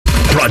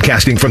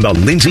Broadcasting from the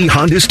Lindsay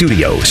Honda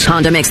Studios.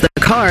 Honda makes the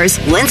cars.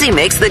 Lindsay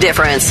makes the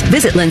difference.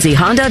 Visit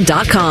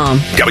lindsayhonda.com.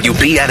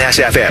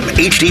 WBNS-FM,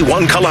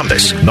 HD1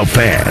 Columbus. The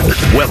Fan.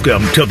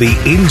 Welcome to the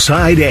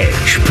Inside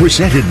Edge,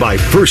 presented by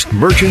First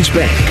Merchants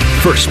Bank.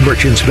 First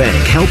Merchants Bank,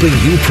 helping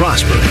you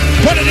prosper.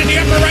 Put it in the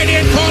upper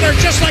right-hand corner,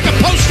 just like a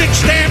postage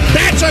stamp.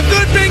 That's a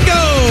good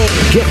bingo.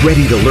 Get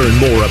ready to learn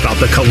more about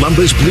the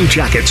Columbus Blue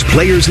Jackets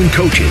players and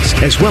coaches,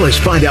 as well as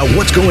find out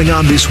what's going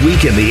on this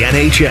week in the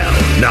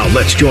NHL. Now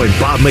let's join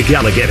Bob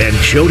McElligott and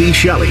Jody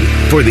Shelley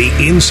for the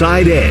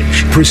Inside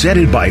Edge,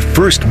 presented by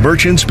First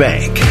Merchants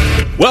Bank.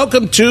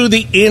 Welcome to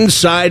the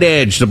Inside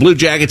Edge. The Blue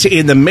Jackets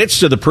in the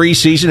midst of the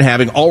preseason,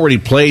 having already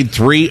played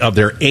 3 of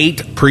their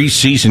 8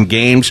 preseason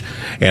games,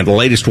 and the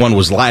latest one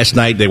was last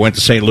night. They went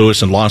to St.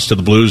 Louis and lost to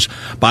the Blues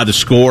by the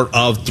score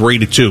of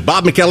 3-2.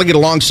 Bob McElligott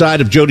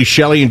alongside of Jody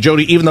Shelley. And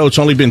Jody, even though it's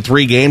only been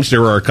 3 games,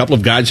 there are a couple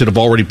of guys that have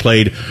already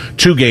played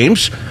 2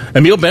 games.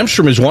 Emil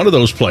Bemstrom is one of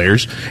those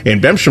players,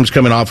 and Bemstrom's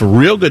coming off a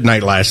real good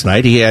night last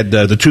night. He had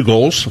the 2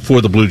 goals for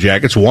the Blue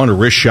Jackets, one a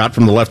wrist shot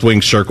from the left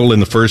wing circle in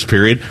the first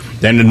period,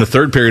 then in the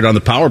third period on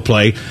the power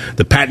play,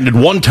 the patented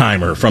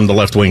one-timer from the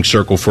left wing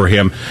circle for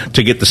him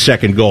to get the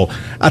second goal.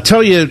 I'll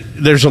tell you,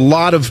 there's a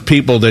lot of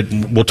people that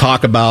we'll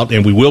talk about,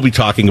 and we will be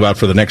talking about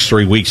for the next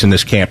 3 weeks in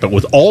this camp, but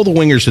with all the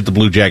wingers that the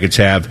Blue Jackets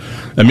have,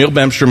 Emil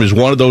Bemstrom is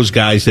one of those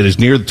guys that is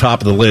near the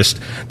top of the list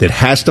that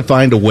has to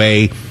find a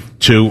way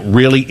to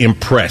really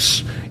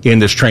impress in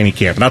this training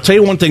camp. And I'll tell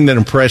you one thing that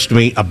impressed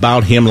me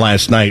about him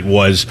last night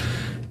was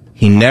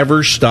he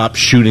never stopped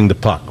shooting the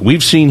puck.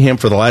 We've seen him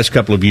for the last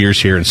couple of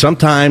years here, and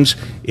sometimes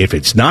if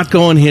it's not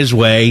going his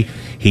way,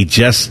 he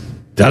just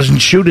doesn't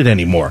shoot it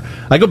anymore.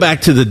 I go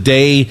back to the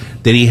day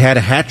that he had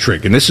a hat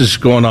trick, and this is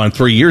going on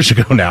 3 years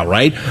ago now,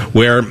 right?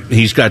 Where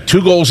he's got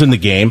 2 goals in the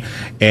game,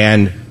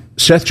 and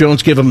Seth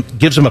Jones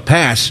gives him a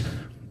pass,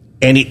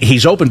 and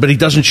he's open, but he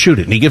doesn't shoot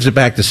it, and he gives it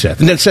back to Seth.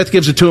 And then Seth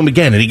gives it to him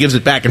again, and he gives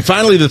it back. And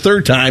finally, the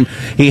third time,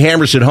 he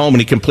hammers it home, and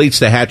he completes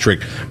the hat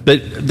trick.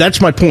 But that's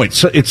my point.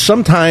 So it's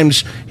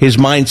sometimes his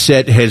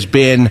mindset has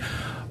been,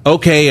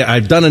 okay,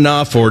 I've done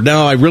enough, or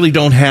no, I really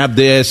don't have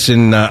this,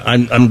 and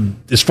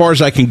I'm as far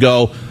as I can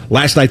go.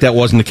 Last night, that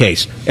wasn't the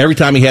case. Every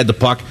time he had the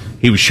puck,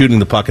 he was shooting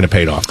the puck, and it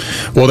paid off.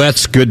 Well,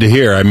 that's good to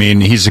hear. I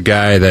mean, he's a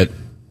guy that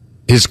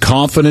his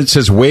confidence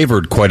has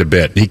wavered quite a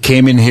bit. He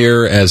came in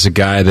here as a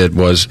guy that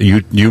was,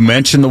 you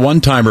mentioned the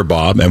one-timer,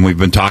 Bob, and we've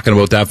been talking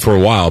about that for a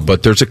while,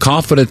 but there's a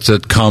confidence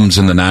that comes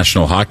in the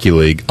National Hockey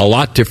League, a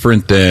lot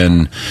different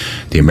than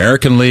the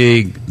American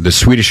League, the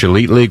Swedish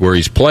Elite League where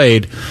he's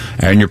played,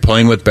 and you're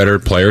playing with better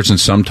players, and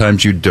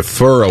sometimes you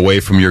defer away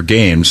from your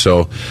game.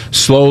 So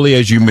slowly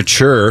as you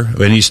mature,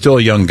 and he's still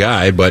a young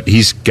guy, but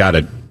he's got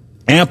a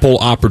ample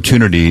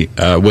opportunity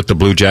with the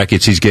Blue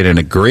Jackets. He's getting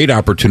a great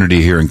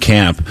opportunity here in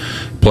camp,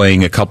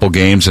 playing a couple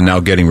games and now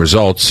getting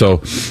results.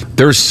 So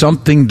there's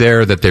something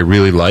there that they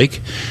really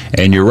like.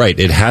 And you're right,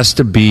 it has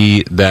to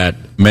be that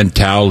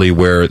mentality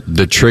where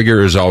the trigger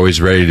is always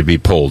ready to be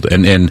pulled.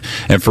 And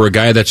for a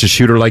guy that's a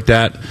shooter like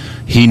that,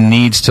 he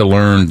needs to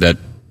learn that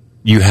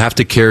you have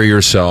to carry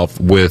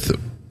yourself with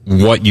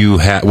what you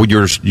have, with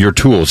your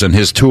tools, and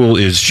his tool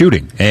is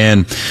shooting.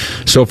 And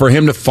so for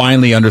him to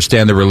finally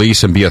understand the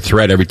release and be a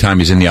threat every time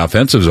he's in the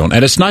offensive zone,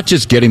 and it's not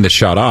just getting the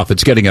shot off,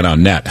 it's getting it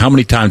on net. How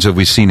many times have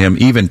we seen him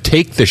even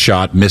take the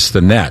shot, miss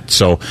the net?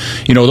 So,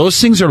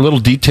 those things are little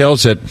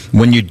details that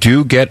when you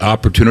do get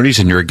opportunities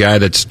and you're a guy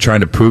that's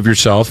trying to prove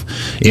yourself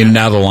in and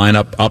out of the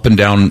lineup, up and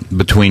down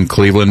between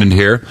Cleveland and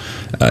here,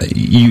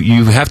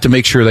 you have to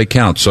make sure they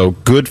count. So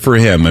good for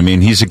him. I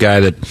mean, he's a guy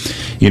that,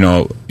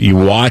 you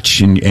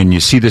watch and you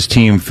see this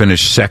team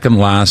finish second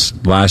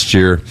last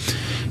year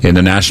in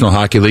the National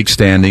Hockey League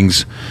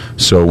standings.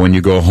 So when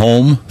you go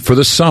home for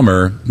the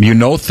summer,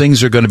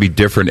 things are going to be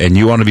different, and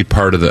you want to be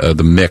part of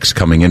the mix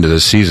coming into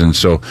this season.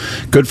 So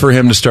good for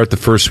him to start the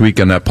first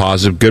week on that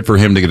positive. Good for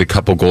him to get a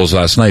couple goals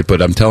last night.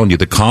 But I'm telling you,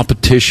 the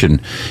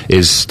competition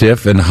is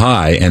stiff and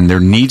high, and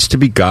there needs to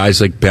be guys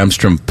like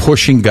Bemstrom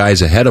pushing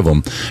guys ahead of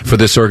them for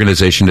this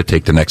organization to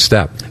take the next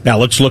step. Now,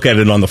 let's look at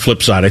it on the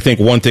flip side. I think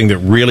one thing that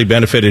really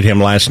benefited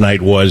him last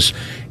night was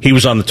he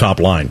was on the top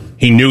line.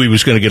 He knew he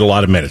was going to get a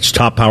lot of minutes.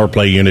 Top power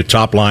play unit,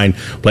 top line,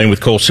 playing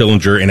with Cole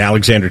Sillinger and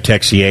Alexandre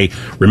Texier.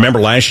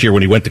 Remember last year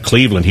when he went to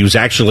Cleveland, he was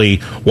actually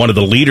one of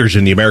the leaders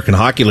in the American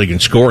Hockey League in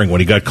scoring when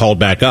he got called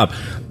back up.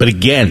 But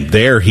again,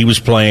 there he was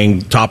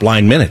playing top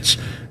line minutes.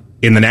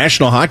 In the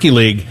National Hockey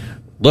League,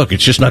 look,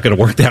 it's just not going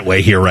to work that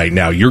way here right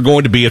now. You're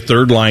going to be a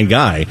third-line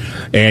guy,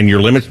 and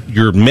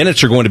your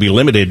minutes are going to be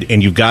limited,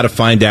 and you've got to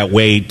find that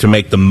way to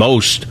make the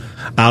most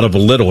out of a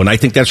little. And I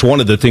think that's one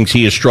of the things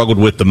he has struggled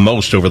with the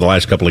most over the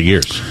last couple of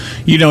years.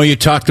 You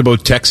talked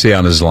about Texier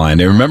on his line.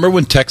 And remember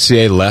when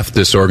Texier left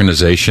this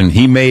organization,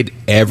 he made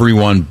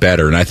everyone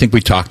better. And I think we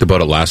talked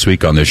about it last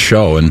week on this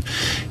show. And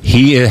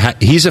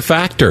he's a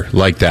factor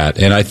like that.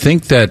 And I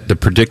think that the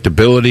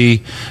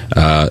predictability,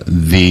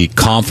 the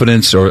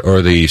confidence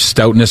or the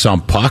stoutness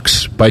on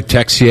pucks by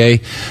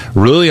Texier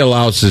really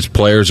allows his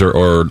players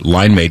or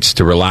line mates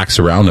to relax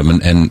around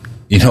him. And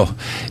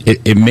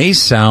it may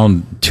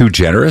sound too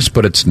generous,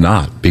 but it's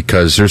not,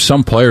 because there's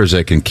some players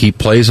that can keep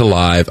plays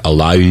alive,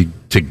 allow you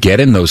to get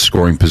in those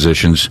scoring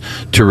positions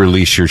to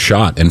release your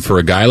shot. And for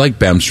a guy like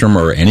Bemstrom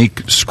or any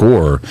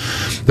scorer,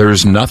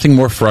 there's nothing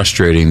more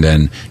frustrating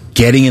than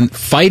getting in,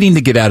 fighting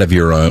to get out of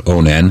your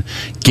own end,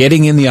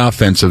 getting in the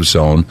offensive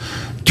zone,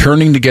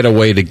 turning to get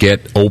away to get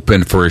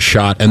open for a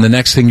shot, and the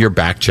next thing you're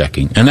back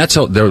checking. And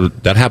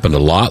that happened a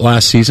lot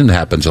last season. It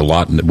happens a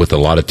lot with a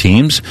lot of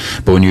teams.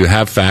 But when you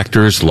have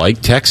factors like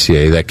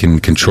Texier that can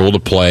control the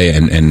play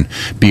and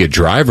be a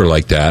driver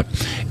like that,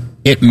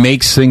 it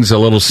makes things a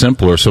little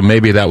simpler. So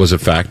maybe that was a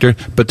factor.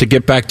 But to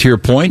get back to your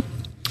point,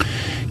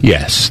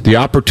 yes, the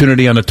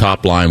opportunity on the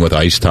top line with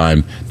ice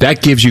time,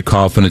 that gives you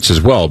confidence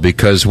as well,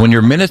 because when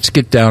your minutes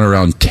get down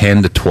around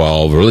 10 to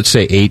 12, or let's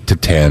say 8 to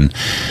 10,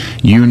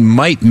 you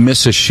might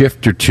miss a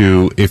shift or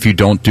two if you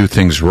don't do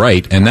things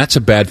right, and that's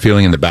a bad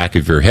feeling in the back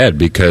of your head,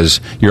 because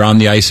you're on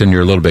the ice and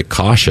you're a little bit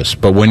cautious.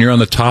 But when you're on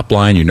the top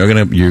line,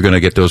 you're going to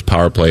get those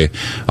power play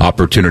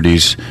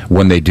opportunities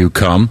when they do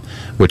come,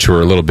 which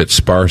were a little bit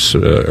sparse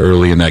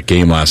early in that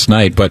game last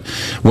night. But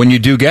when you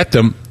do get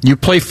them, you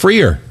play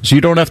freer, so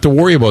you don't have to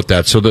worry about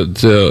that. So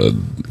the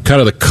kind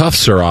of the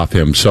cuffs are off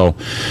him. So,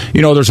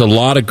 there's a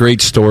lot of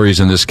great stories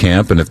in this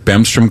camp, and if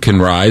Bemstrom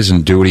can rise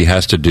and do what he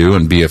has to do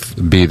and be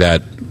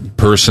that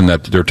person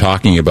that they're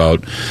talking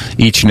about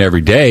each and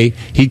every day,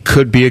 he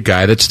could be a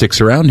guy that sticks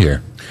around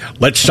here.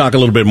 Let's talk a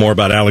little bit more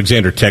about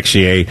Alexandre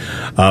Texier,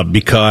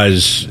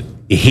 because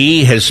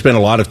he has spent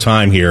a lot of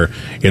time here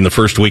in the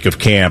first week of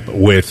camp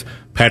with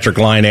Patrik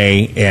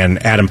Laine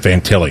and Adam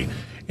Fantilli.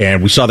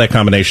 And we saw that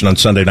combination on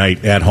Sunday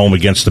night at home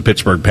against the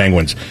Pittsburgh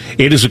Penguins.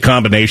 It is a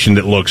combination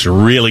that looks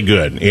really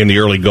good in the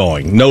early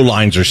going. No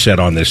lines are set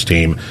on this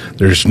team.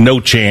 There's no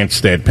chance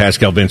that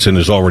Pascal Vincent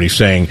is already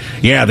saying,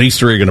 yeah, these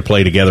three are going to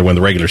play together when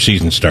the regular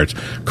season starts.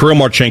 Kirill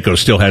Marchenko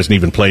still hasn't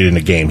even played in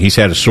a game. He's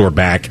had a sore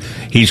back.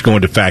 He's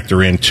going to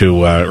factor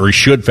into, or he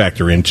should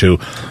factor into,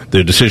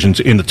 the decisions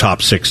in the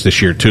top six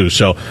this year, too.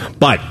 So,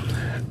 but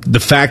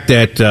the fact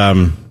that,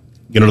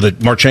 that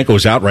Marchenko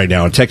is out right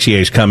now, and Texier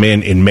has come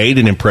in and made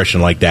an impression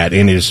like that,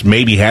 and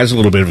maybe has a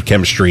little bit of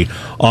chemistry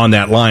on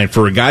that line.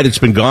 For a guy that's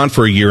been gone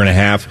for a year and a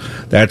half,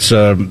 that's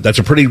a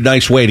pretty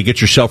nice way to get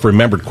yourself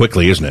remembered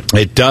quickly, isn't it?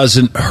 It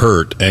doesn't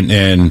hurt,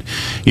 and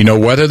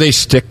whether they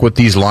stick with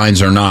these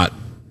lines or not,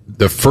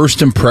 the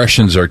first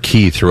impressions are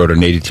key throughout an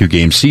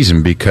 82-game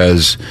season,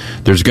 because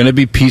there's going to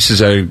be pieces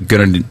that are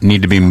going to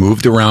need to be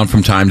moved around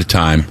from time to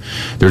time.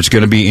 There's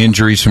going to be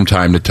injuries from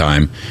time to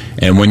time.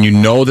 And when you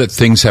know that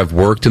things have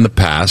worked in the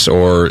past,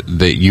 or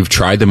that you've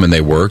tried them and they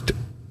worked,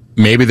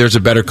 maybe there's a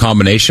better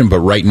combination, but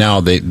right now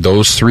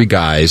those three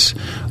guys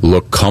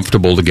look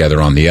comfortable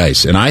together on the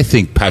ice. And I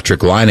think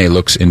Patrik Laine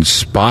looks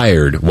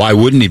inspired, why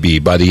wouldn't he be,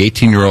 by the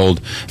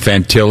 18-year-old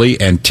Fantilli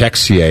and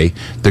Texier,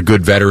 the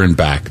good veteran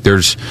back.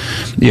 There's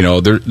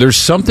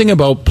something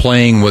about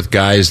playing with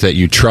guys that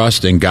you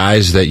trust and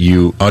guys that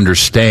you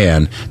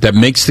understand that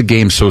makes the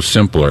game so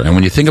simpler. And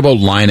when you think about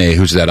Laine,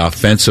 who's that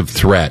offensive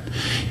threat,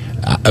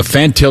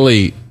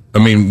 Fantilli,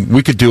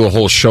 we could do a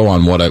whole show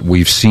on what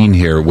we've seen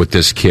here with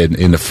this kid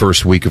in the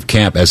first week of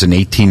camp as an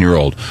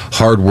 18-year-old.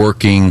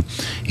 Hardworking.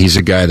 He's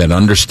a guy that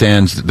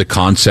understands the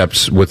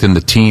concepts within the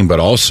team, but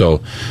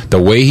also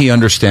the way he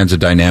understands the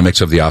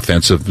dynamics of the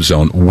offensive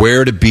zone,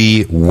 where to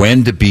be,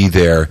 when to be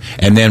there,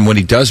 and then when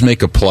he does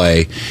make a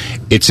play,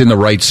 it's in the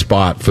right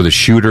spot for the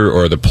shooter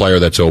or the player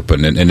that's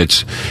open. And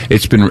it's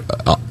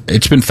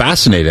been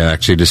fascinating,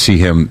 actually, to see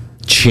him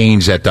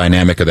change that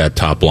dynamic of that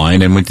top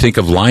line. And when you think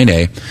of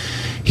Laine,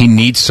 he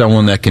needs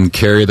someone that can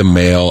carry the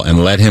mail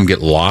and let him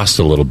get lost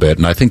a little bit.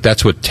 And I think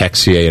that's what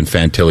Texier and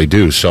Fantilli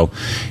do. So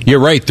you're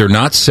right, they're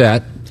not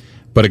set,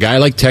 but a guy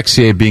like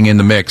Texier being in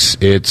the mix,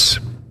 it's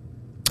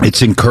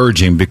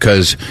encouraging,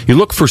 because you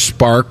look for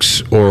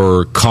sparks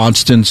or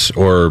constants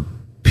or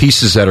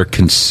pieces that are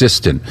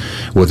consistent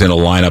within a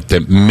lineup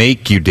that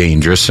make you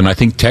dangerous. And I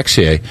think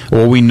Texier,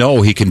 we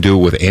know he can do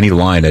it with any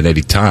line at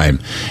any time.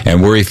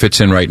 And where he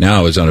fits in right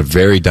now is on a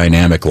very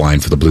dynamic line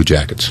for the Blue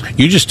Jackets.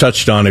 You just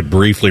touched on it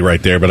briefly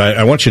right there, but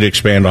I want you to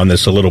expand on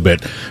this a little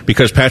bit,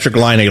 because Patrik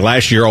Laine,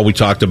 last year, all we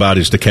talked about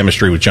is the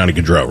chemistry with Johnny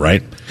Gaudreau,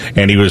 right?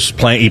 And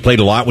he played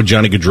a lot with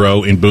Johnny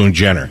Gaudreau and Boone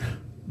Jenner.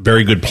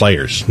 Very good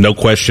players, no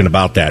question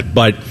about that.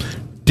 But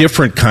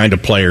different kind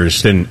of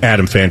players than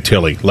Adam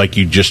Fantilli, like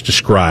you just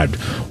described.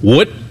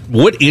 What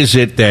is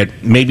it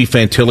that maybe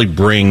Fantilli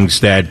brings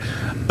that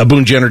a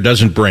Boone Jenner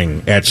doesn't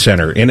bring at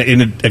center? And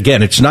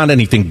again, it's not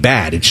anything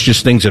bad. It's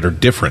just things that are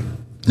different.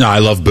 No, I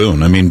love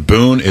Boone.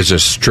 Boone is a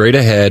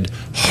straight-ahead,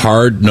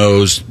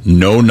 hard-nosed,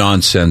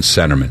 no-nonsense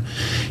centerman.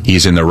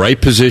 He's in the right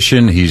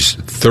position. He's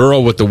thorough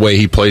with the way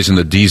he plays in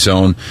the D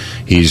zone.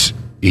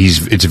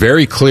 It's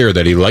very clear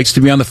that he likes to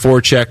be on the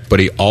forecheck, but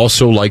he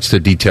also likes the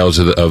details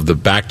of the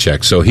back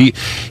check. So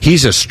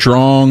he's a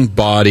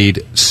strong-bodied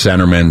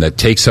centerman that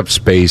takes up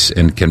space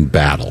and can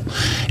battle.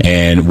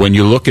 And when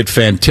you look at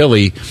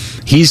Fantilli,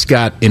 he's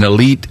got an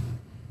elite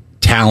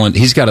talent.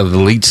 He's got an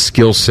elite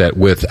skill set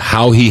with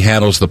how he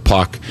handles the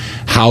puck,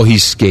 how he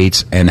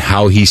skates, and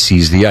how he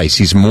sees the ice.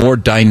 He's more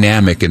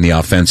dynamic in the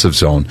offensive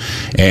zone,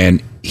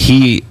 and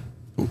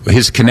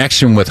his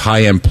connection with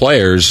high-end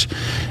players,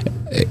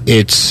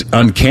 it's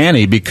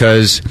uncanny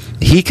because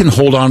he can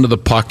hold on to the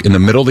puck in the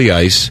middle of the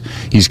ice.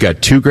 He's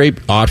got two great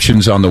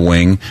options on the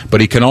wing, but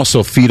he can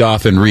also feed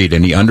off and read,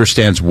 and he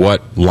understands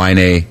what line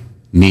A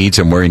needs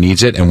and where he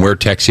needs it and where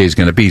Texier is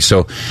going to be.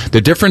 So the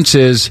difference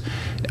is,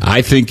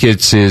 I think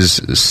it's his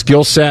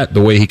skill set,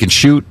 the way he can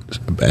shoot,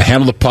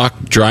 handle the puck,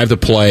 drive the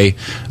play,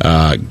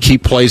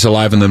 keep plays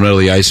alive in the middle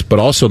of the ice, but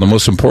also the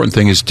most important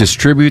thing is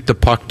distribute the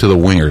puck to the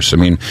wingers. I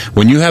mean,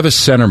 when you have a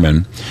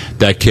centerman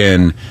that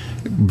can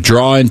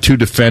draw in two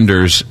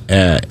defenders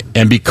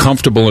and be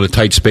comfortable in a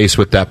tight space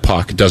with that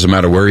puck, it doesn't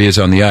matter where he is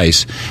on the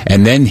ice,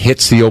 and then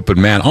hits the open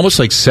man, almost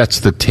like sets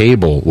the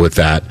table with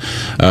that,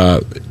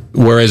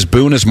 whereas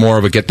Boone is more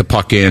of a get the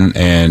puck in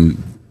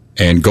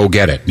and go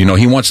get it. You know,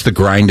 he wants the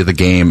grind of the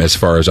game as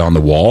far as on the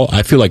wall.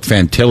 I feel like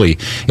Fantilli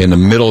in the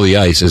middle of the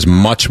ice is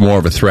much more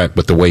of a threat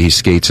with the way he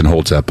skates and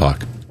holds that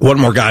puck. One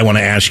more guy I want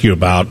to ask you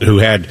about who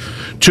had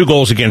 2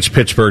 goals against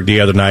Pittsburgh the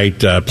other night,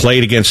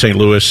 played against St.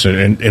 Louis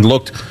and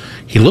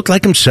looked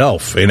like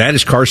himself, and that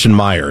is Carson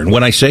Meyer. And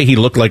when I say he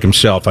looked like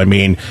himself, I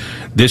mean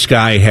this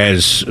guy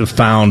has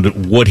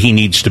found what he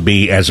needs to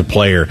be as a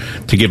player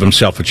to give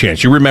himself a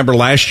chance. You remember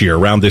last year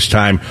around this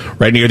time,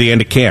 right near the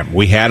end of camp,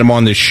 we had him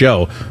on this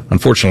show.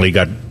 Unfortunately, he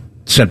got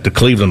sent to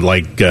Cleveland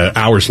like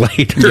hours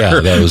later. Yeah,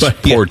 that was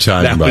poor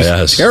timing by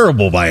us.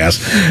 Terrible by us.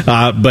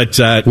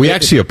 But we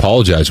actually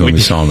apologized when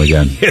we saw him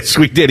again. Yes,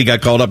 we did. He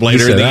got called up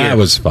later in the year. That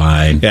was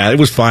fine. Yeah, it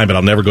was fine, but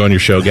I'll never go on your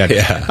show again.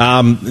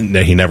 Yeah.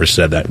 No, he never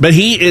said that. But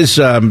he is...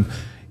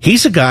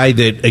 he's a guy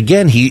that,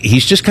 again,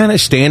 he's just kind of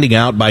standing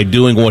out by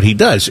doing what he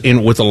does.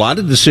 And with a lot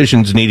of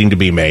decisions needing to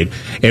be made,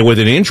 and with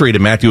an injury to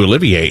Matthew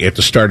Olivier at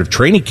the start of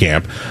training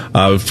camp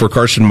for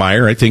Carson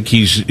Meyer, I think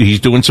he's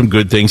doing some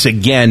good things.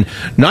 Again,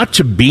 not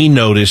to be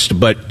noticed,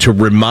 but to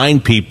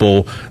remind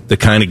people the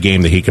kind of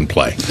game that he can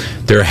play.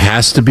 There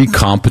has to be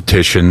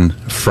competition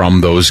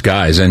from those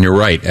guys. And you're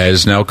right.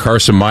 As now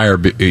Carson Meyer,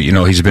 you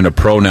know, he's been a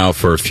pro now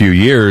for a few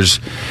years.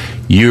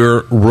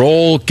 Your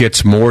role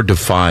gets more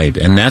defined,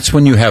 and that's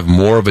when you have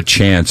more of a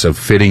chance of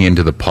fitting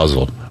into the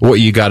puzzle.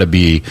 What you got to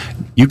be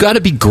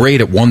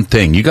great at one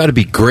thing. You got to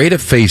be great at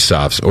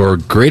face-offs, or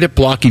great at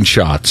blocking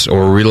shots,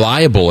 or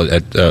reliable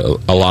at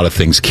a lot of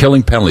things,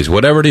 killing penalties,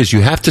 whatever it is.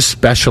 You have to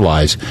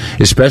specialize,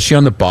 especially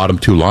on the bottom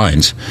 2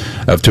 lines,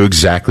 to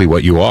exactly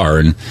what you are.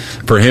 And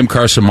for him,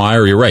 Carson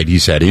Meyer, you're right.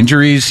 He's had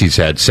injuries, he's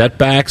had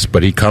setbacks,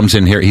 but he comes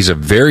in here. He's a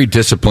very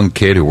disciplined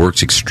kid who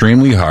works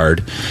extremely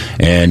hard,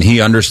 and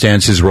he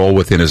understands his role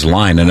within his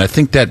line. And I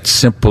think that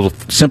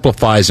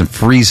simplifies and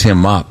frees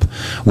him up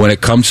when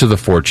it comes to the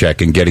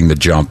forecheck and getting the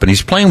jump. And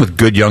he's playing with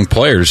good young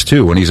players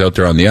too when he's out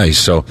there on the ice.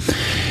 So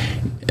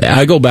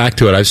I go back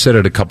to it. I've said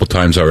it a couple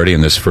times already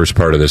in this first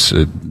part of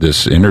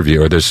this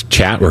interview, or this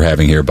chat we're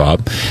having here,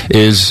 Bob,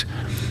 is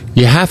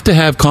you have to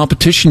have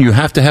competition. You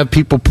have to have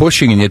people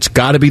pushing, and it's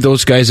got to be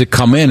those guys that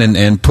come in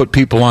and put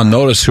people on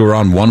notice who are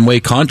on one-way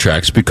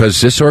contracts,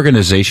 because this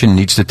organization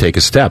needs to take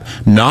a step,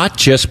 not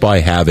just by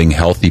having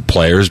healthy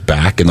players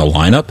back in the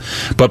lineup,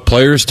 but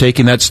players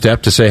taking that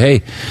step to say,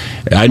 hey,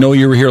 I know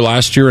you were here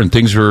last year and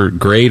things were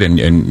great, and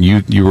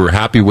you were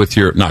happy with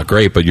your, not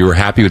great, but you were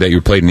happy that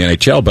you played in the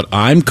NHL, but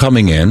I'm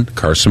coming in,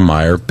 Carson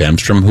Meyer,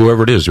 Bemstrom,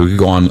 whoever it is, we could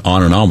go on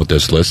and on with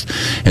this list,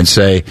 and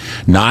say,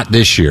 not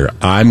this year.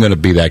 I'm going to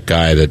be that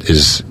guy that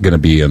is going to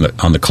be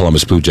on the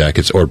Columbus Blue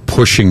Jackets, or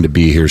pushing to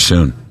be here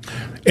soon.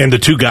 And the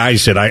 2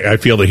 guys that I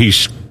feel that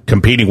he's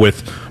competing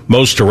with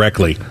most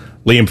directly,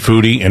 Liam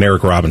Foudy and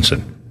Eric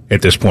Robinson,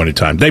 at this point in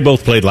time. They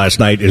both played last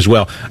night as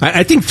well.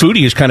 I think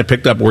Foudy has kind of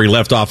picked up where he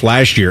left off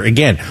last year.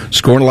 Again,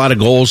 scoring a lot of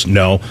goals,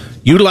 no.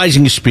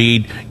 Utilizing his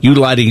speed,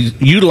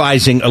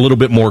 utilizing a little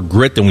bit more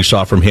grit than we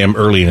saw from him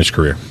early in his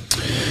career.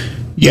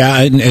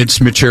 Yeah, and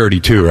it's maturity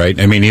too, right?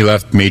 I mean, he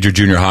left major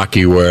junior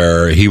hockey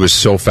where he was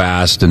so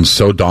fast and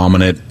so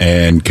dominant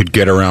and could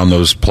get around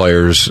those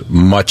players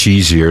much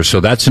easier. So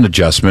that's an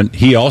adjustment.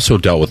 He also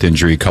dealt with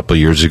injury a couple of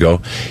years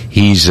ago.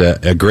 He's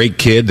a great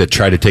kid that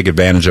tried to take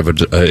advantage of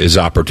his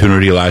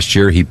opportunity last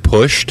year. He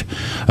pushed,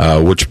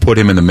 which put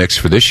him in the mix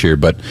for this year.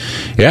 But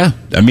yeah,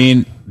 I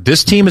mean,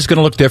 this team is going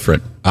to look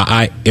different.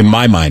 In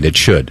my mind, it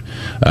should.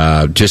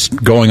 Just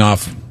going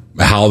off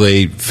how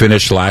they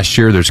finished last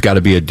year, there's got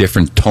to be a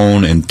different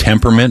tone and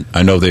temperament.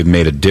 I know they've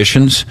made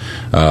additions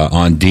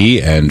on D,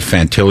 and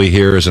Fantilli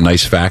here is a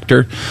nice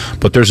factor.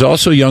 But there's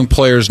also young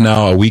players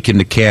now a week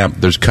into camp,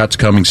 there's cuts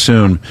coming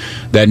soon,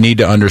 that need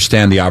to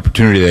understand the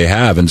opportunity they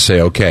have and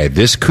say, okay,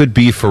 this could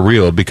be for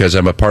real because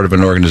I'm a part of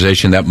an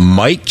organization that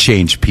might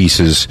change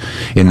pieces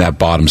in that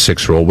bottom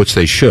 6 role, which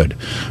they should.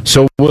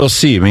 So we'll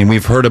see. I mean,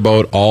 we've heard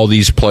about all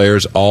these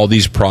players, all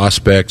these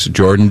prospects,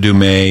 Jordan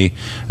Dumais,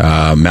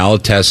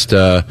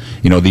 Malatesta,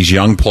 these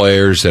young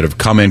players that have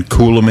come in.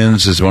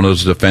 Koulemans is one of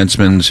those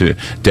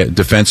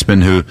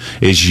defensemen who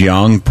is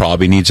young,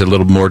 probably needs a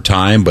little more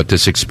time, but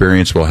this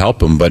experience will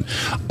help him. But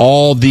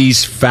all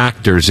these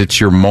factors, it's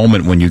your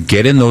moment when you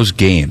get in those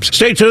games.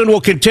 Stay tuned.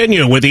 We'll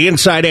continue with the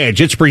Inside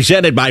Edge. It's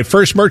presented by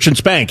First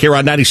Merchants Bank here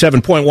on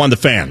 97.1 The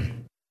Fan.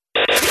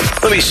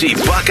 Let me see.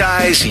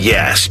 Buckeyes,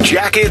 yes.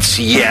 Jackets,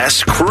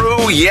 yes.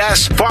 Crew,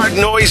 yes. Fart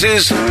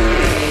noises,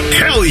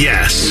 hell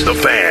yes. The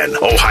Fan,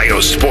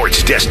 Ohio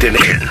sports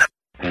destination.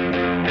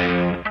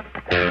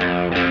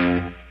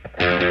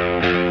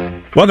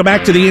 Welcome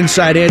back to the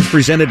Inside Edge,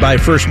 presented by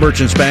First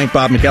Merchants Bank.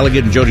 Bob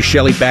McElligott and Jody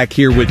Shelley back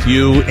here with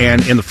you.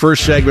 And in the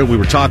first segment, we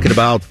were talking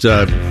about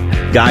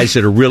guys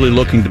that are really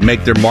looking to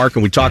make their mark.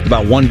 And we talked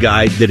about one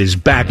guy that is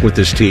back with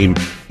this team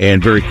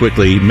and very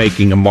quickly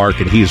making a mark.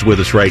 And he is with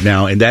us right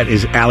now. And that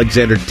is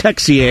Alexandre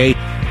Texier.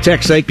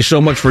 Tex, thank you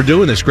so much for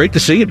doing this. Great to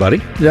see you,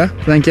 buddy. Yeah,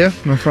 thank you.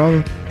 No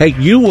problem. Hey,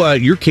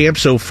 your camp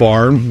so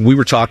far, we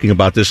were talking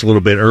about this a little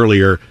bit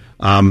earlier.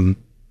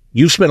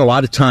 You spent a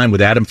lot of time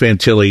with Adam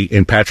Fantilli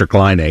and Patrick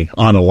Laine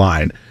on a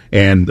line.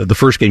 And the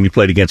first game you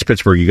played against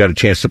Pittsburgh, you got a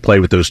chance to play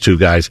with those two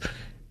guys.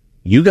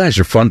 You guys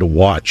are fun to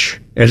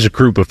watch as a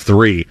group of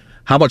three.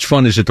 How much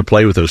fun is it to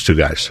play with those two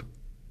guys?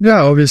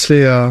 Yeah,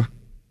 obviously,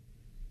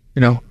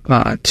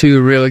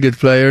 two really good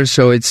players,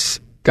 so it's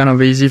kind of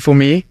easy for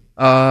me.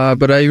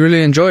 But I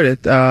really enjoyed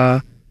it.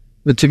 But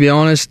to be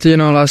honest,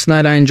 last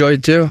night I enjoyed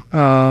it too.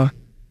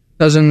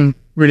 Doesn't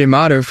really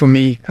matter for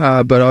me,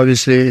 but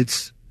obviously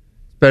it's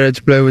better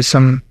to play with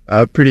some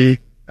pretty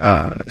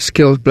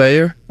skilled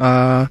player.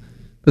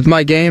 But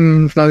my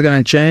game is not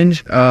going to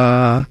change.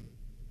 I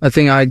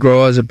think I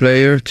grow as a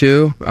player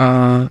too.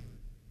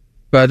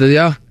 But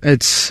yeah,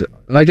 it's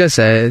like I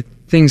said,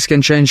 things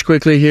can change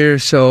quickly here.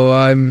 So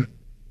I'm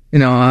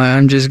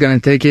just going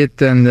to take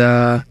it and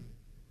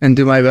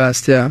do my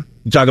best. Yeah.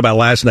 You talk about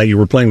last night, you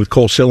were playing with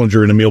Cole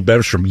Sillinger and Emil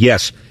Bemstrom.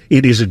 Yes,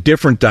 it is a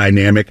different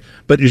dynamic.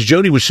 But as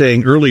Jody was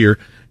saying earlier,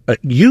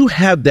 you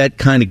have that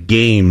kind of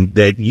game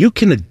that you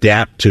can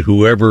adapt to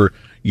whoever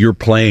you're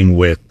playing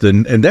with,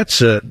 and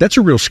that's a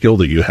real skill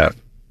that you have.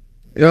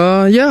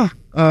 Yeah,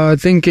 I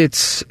think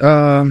it's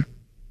when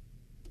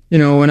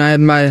I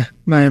had my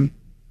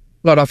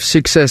lot of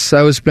success,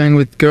 I was playing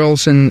with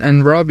girls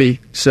and Robbie,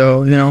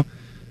 so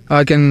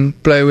I can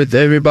play with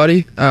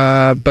everybody.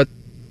 But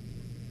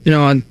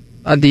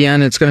at the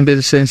end, it's going to be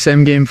the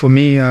same game for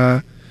me.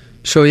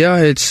 So yeah,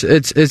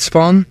 it's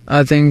fun.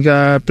 I think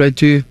I played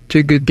two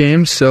good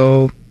games,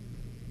 so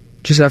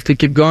just have to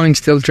keep going.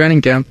 Still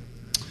training camp.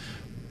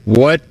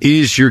 What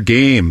is your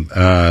game,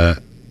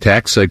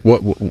 Tex? Like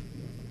what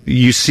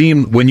you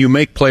seem when you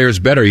make players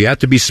better, you have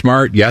to be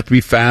smart, you have to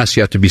be fast,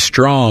 you have to be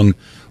strong.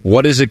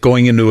 What is it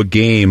going into a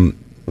game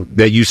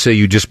that you say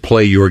you just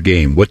play your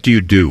game? What do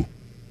you do?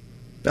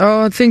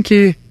 I think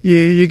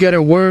you got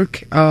to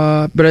work,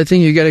 but I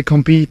think you got to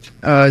compete,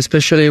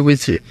 especially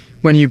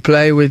when you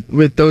play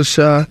with those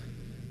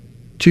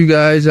two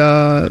guys,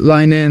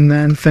 Laine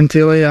and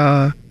Fantilli.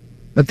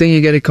 I think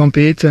you got to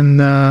compete and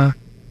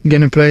you're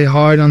going to play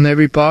hard on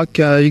every puck.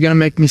 You're going to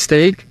make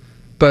mistake,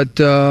 but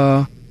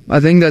I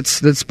think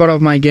that's part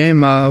of my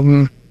game.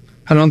 I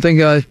don't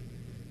think I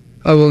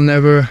will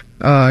never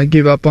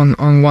give up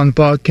on one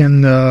puck,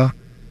 and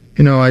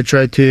I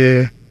try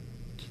to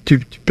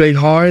play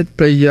hard,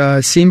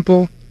 play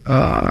simple.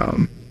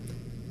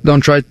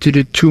 Don't try to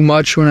do too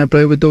much when I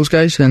play with those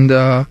guys, and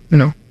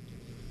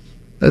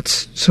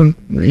that's some.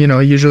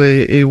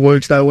 Usually it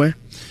works that way.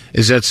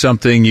 Is that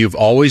something you've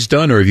always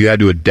done, or have you had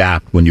to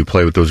adapt when you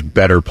play with those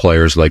better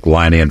players like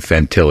Laine and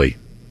Fantilli?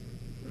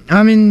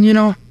 I mean,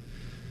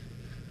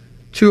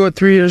 2 or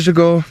 3 years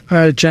ago, I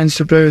had a chance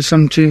to play with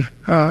some two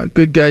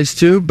good guys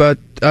too, but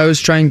I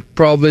was trying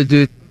probably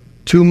to do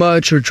too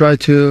much or try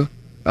to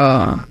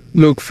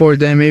look for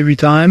them every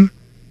time.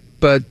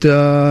 But,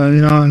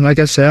 like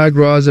I said, I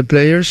grow as a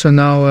player, so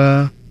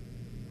now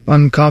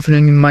I'm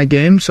confident in my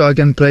game, so I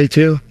can play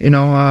too.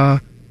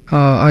 I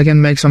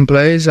can make some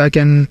plays. I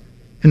can,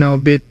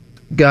 beat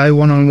guy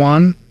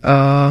one-on-one.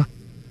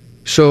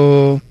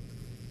 So,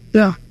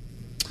 yeah.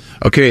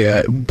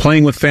 Okay,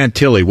 playing with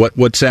Fantilli,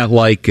 what's that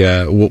like?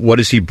 What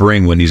does he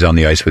bring when he's on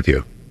the ice with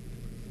you?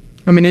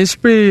 I mean, he's a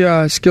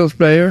pretty skilled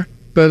player,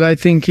 but I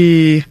think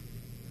he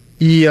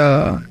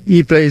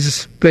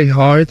plays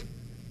hard,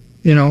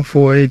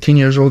 for 18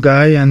 years old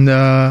guy,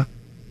 and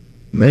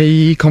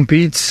he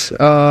competes.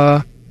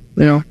 There's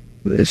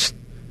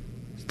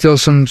still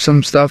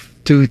some stuff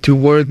to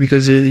work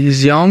because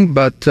he's young,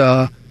 but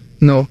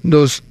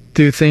those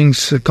two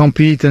things,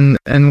 compete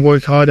and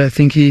work hard. I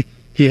think he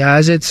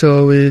has it,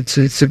 so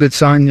it's a good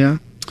sign. Yeah.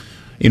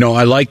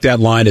 I like that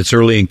line. It's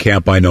early in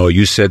camp, I know.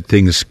 You said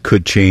things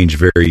could change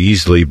very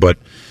easily, but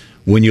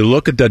when you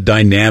look at the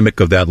dynamic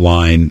of that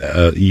line,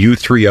 you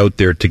three out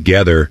there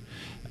together,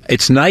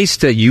 it's nice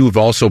that you've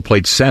also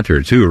played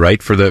center too,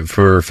 right, for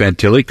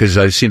Fantilli, because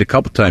I've seen a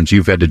couple times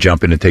you've had to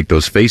jump in and take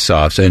those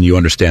face-offs, and you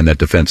understand that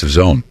defensive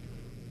zone.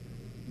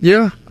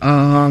 Yeah,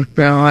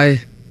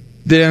 I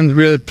didn't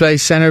really play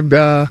center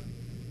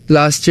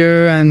last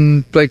year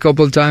and played a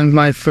couple of times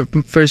my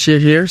first year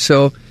here.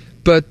 So,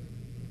 but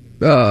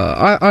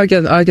I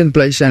can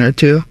play center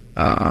too.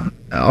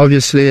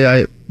 Obviously,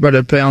 I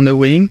rather play on the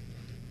wing,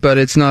 but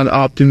it's not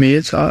up to me.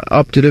 It's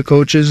up to the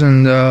coaches.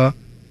 And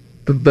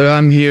but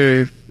I'm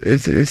here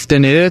if they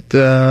need it.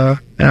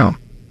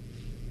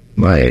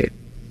 My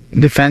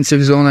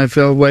defensive zone, I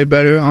feel way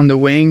better on the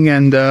wing,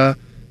 and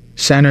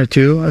center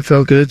too. I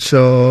feel good.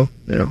 So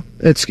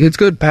it's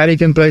good. Patty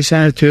can play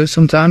center too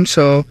sometimes.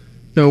 So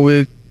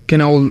we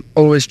can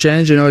always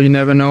change. You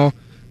never know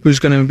who's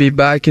going to be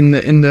back in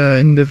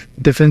the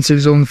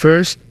defensive zone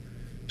first.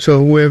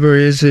 So whoever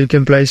is, he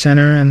can play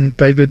center and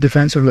play good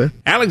defensively.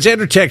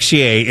 Alexandre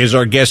Texier is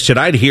our guest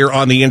tonight here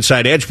on The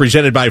Inside Edge,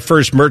 presented by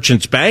First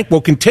Merchants Bank.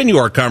 We'll continue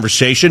our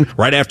conversation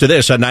right after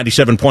this on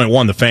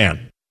 97.1 The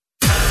Fan.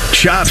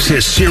 Chops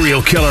has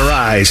serial killer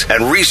eyes,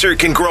 and Reeser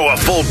can grow a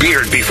full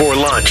beard before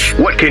lunch.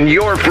 What can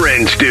your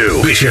friends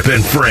do? Bishop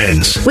and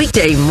Friends.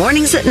 Weekday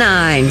mornings at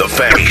 9. The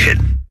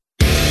Fan.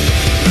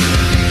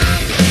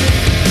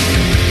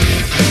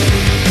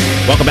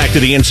 Welcome back to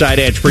the Inside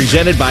Edge,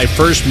 presented by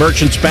First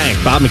Merchants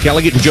Bank. Bob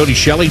McElligott and Jody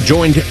Shelley,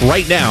 joined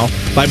right now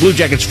by Blue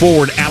Jackets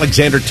forward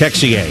Alexandre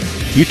Texier.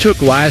 You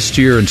took last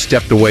year and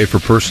stepped away for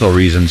personal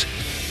reasons.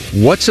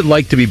 What's it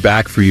like to be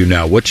back for you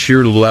now? What's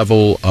your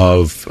level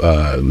of,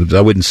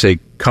 I wouldn't say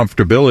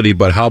comfortability,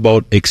 but how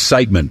about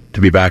excitement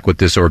to be back with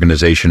this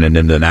organization and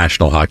in the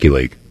National Hockey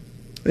League?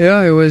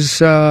 Yeah, it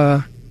was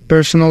a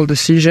personal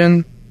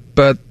decision,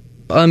 but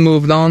I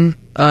moved on.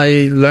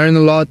 I learned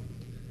a lot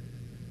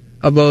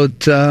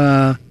about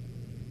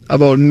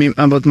me,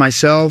 about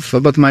myself,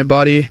 about my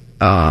body,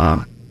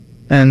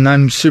 and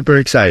I'm super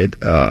excited.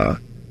 I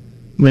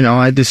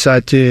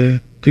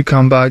decided to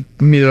come back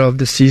middle of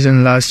the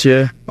season last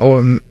year,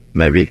 or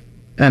maybe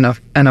end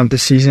of the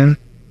season.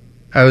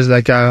 I was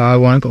like, I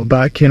want to go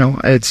back.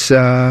 It's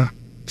the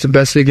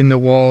best league in the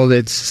world.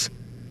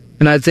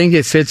 And I think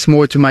it fits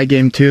more to my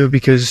game too,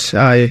 because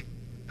I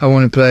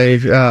want to play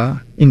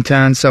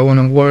intense. I want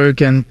to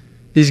work, and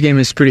this game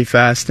is pretty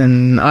fast,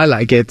 and I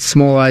like it.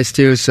 Small ice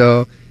too,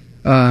 so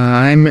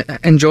I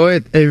enjoy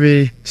it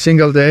every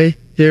single day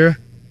here.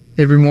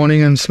 Every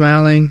morning I'm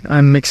smiling.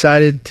 I'm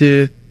excited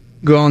to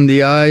go on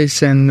the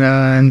ice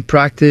and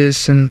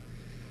practice and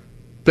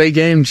play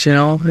games.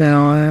 As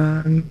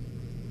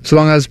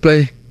long as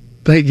play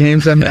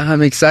games,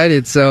 I'm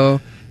excited.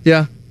 So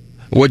yeah.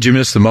 What'd you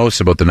miss the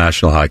most about the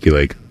National Hockey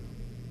League?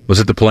 Was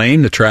it the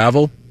plane, the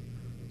travel?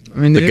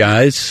 The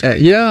guys?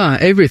 Yeah,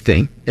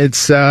 everything.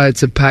 It's a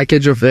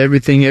package of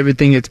everything.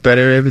 Everything is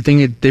better. Everything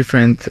is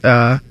different.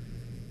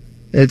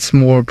 It's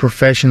more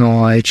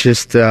professional. It's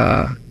just,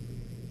 I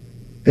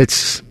would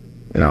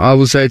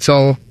say it's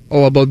all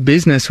about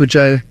business, which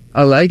I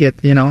like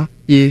it. You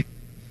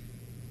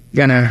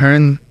gonna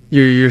earn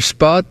your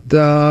spot.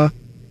 Gonna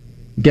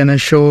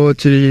show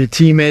to your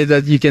teammate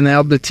that you can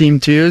help the team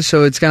too.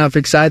 So it's kind of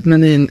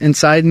excitement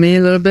inside me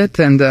a little bit,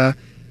 and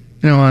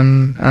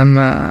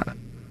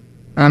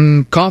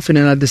I'm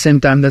confident at the same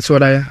time. That's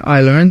what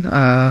I learned.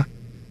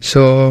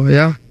 So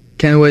yeah,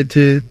 can't wait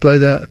to play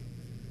the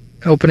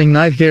opening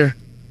night here.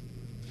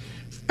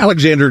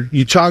 Alexandre,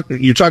 you talked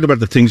about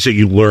the things that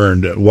you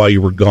learned while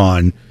you were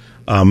gone.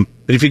 But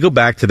if you go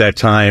back to that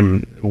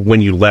time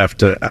when you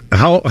left,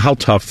 how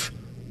tough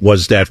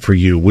was that for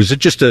you? Was it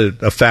just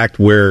a fact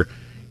where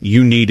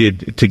you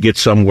needed to get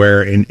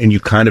somewhere and you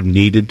kind of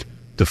needed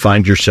to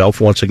find yourself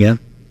once again?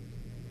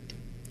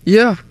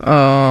 Yeah.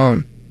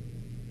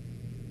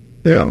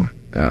 It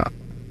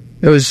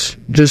was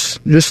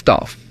just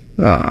tough.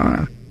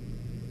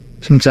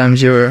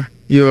 Sometimes you're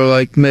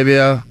like, maybe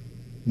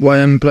why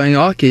I'm playing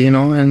hockey,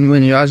 and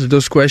when you ask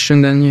those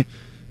questions, then you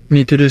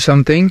need to do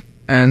something.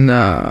 And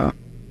I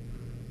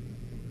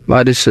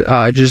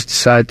just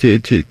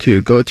decided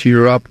to go to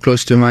Europe,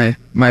 close to my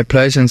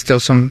place, and still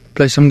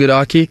play some good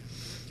hockey.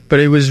 But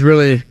it was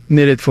really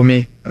needed for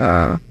me,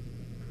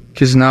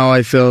 because now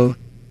I feel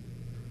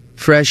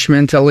fresh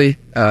mentally,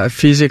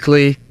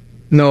 physically,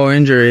 no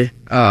injury.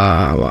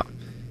 I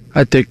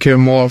take care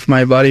more of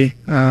my body,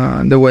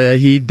 the way I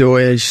eat, the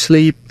way I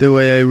sleep, the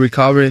way I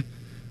recover.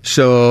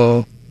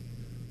 So,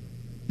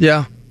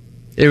 yeah,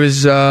 it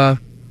was a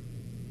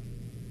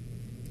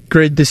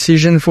great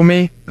decision for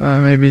me.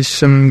 Maybe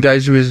some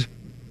guys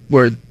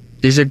were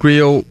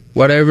disagree or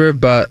whatever,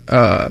 but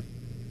I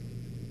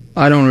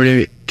don't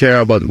really care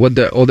about what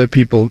the other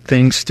people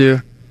thinks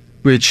too,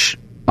 which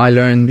I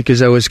learned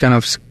because I was kind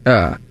of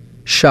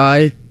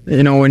shy.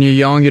 When you're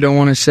young, you don't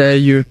want to say.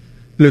 You're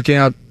looking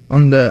at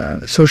on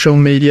the social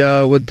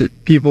media what the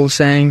people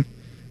saying,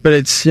 but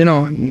it's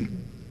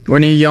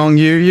when you're young,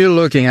 you're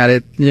looking at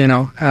it.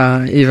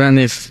 Even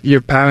if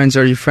your parents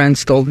or your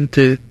friends told you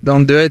to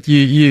don't do it,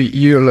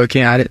 you're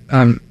looking at it.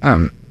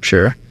 I'm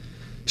sure.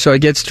 So it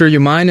gets through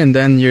your mind, and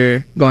then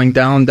you're going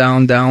down,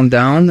 and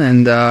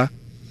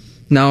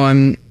now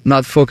I'm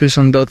not focused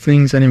on those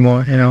things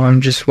anymore.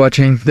 I'm just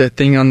watching the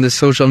thing on the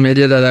social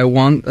media that I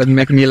want that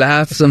make me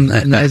laugh, some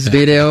nice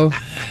video.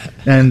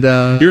 And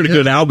you're in a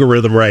good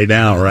algorithm right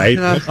now, right?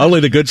 Only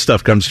the good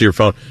stuff comes to your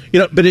phone.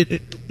 But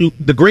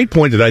the great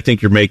point that I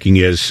think you're making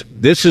is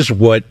this is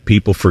what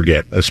people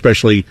forget,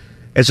 especially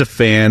as a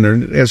fan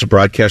or as a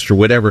broadcaster,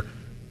 whatever.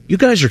 You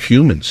guys are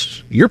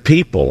humans. You're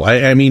people.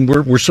 I mean,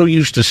 we're so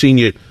used to seeing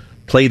you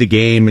play the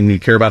game and you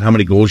care about how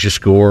many goals you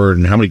score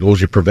and how many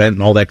goals you prevent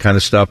and all that kind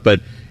of stuff.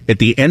 But at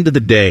the end of the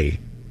day,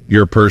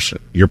 you're a person.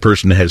 You're a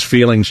person that has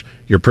feelings.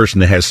 You're a person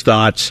that has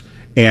thoughts.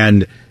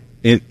 And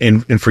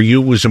for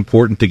you, it was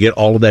important to get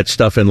all of that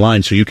stuff in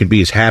line so you can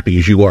be as happy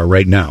as you are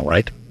right now,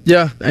 right?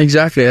 Yeah,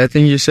 exactly. I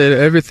think you said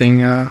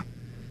everything.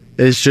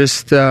 It's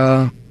just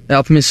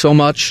helped me so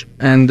much.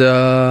 And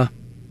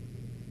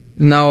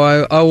now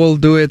I will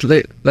do it,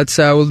 let's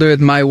say I will do it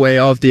my way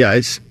off the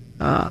ice,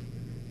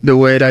 the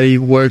way that it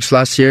works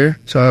last year.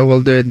 So I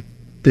will do it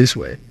this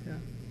way. Yeah.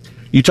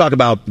 You talk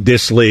about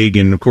this league,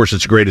 and of course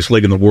it's the greatest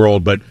league in the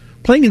world, but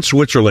playing in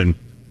Switzerland,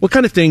 what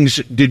kind of things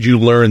did you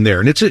learn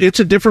there? And it's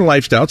a different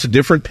lifestyle. It's a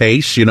different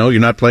pace. You're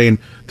not playing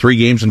 3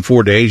 games in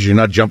 4 days. You're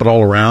not jumping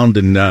all around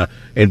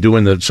and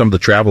doing some of the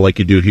travel like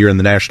you do here in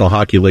the National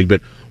Hockey League.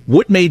 But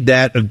what made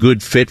that a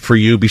good fit for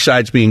you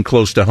besides being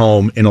close to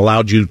home and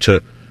allowed you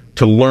to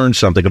learn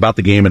something about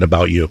the game and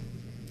about you?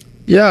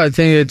 Yeah, I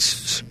think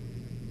it's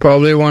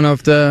probably one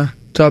of the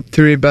top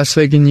 3 best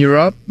league in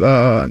Europe.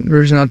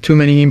 There's not too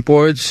many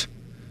imports.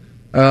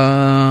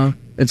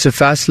 It's a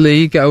fast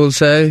league, I will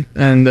say,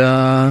 and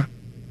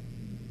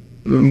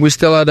we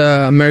still had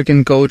an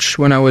American coach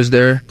when I was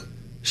there,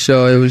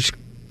 so it was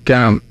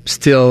kind of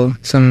still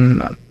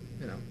some,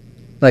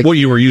 like what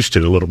you were used to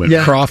a little bit.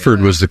 Yeah.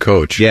 Crawford was the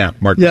coach. Yeah,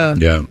 Mark.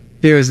 Yeah,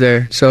 he was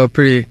there, so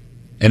pretty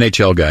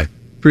NHL guy,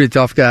 pretty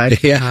tough guy.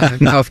 Yeah,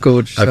 tough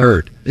coach. I've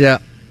heard. Yeah,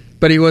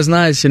 but he was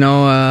nice.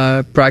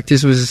 Those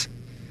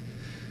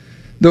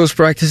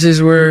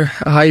practices were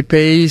high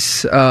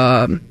pace,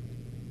 but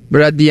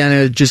at the end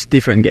it was just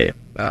different game.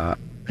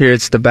 Here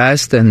it's the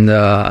best, and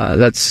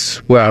that's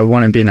where I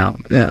want to be now.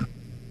 Yeah.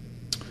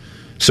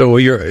 So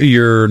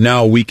you're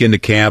now a week into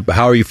camp.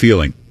 How are you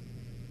feeling?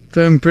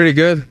 Feeling pretty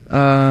good.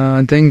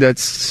 I think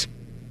that's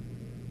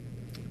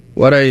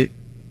what I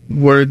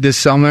worked this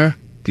summer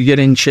to get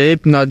in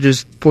shape, not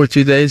just for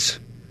 2 days,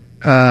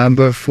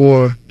 but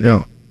for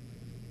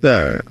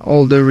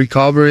all the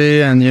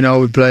recovery. And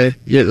we played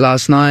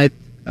last night,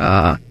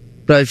 but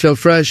I feel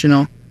fresh.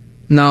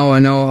 Now I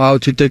know how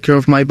to take care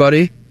of my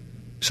body.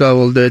 So I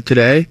will do it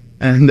today,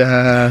 and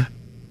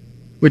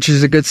which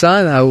is a good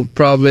sign. I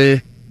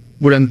probably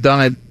wouldn't have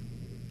done it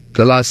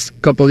the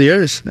last couple of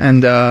years.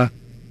 And, I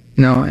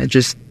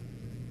just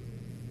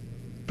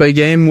play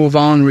game, move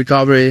on,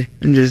 recovery,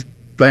 and just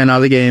play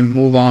another game,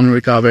 move on,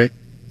 recovery.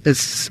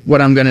 It's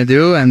what I'm going to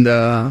do. And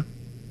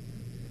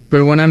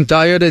but when I'm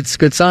tired, it's a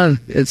good sign.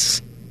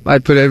 I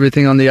put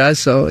everything on the ice,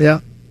 so yeah.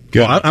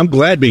 Good. Well, I'm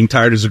glad being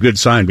tired is a good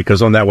sign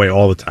because I'm that way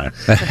all the time.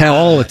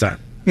 All the time.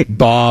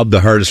 Bob,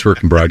 the hardest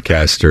working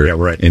broadcaster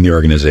in the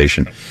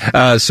organization.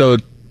 What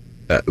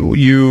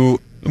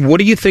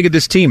do you think of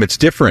this team? It's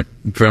different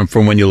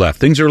from when you left.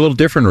 Things are a little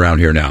different around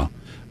here now.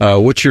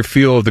 What's your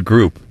feel of the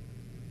group?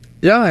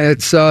 Yeah,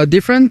 it's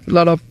different. A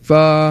lot of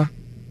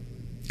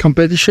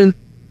competition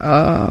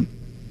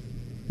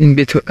in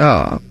between.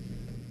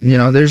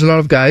 There's a lot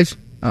of guys,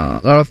 a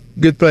lot of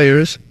good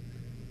players.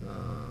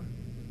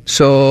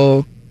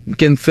 So you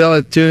can feel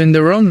it too in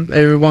the room.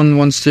 Everyone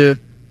wants to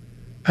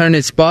earn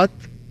its spot,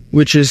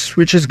 which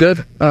is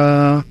good,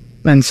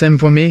 and same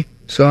for me.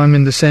 So I'm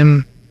in the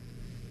same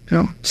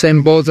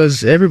boat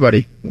as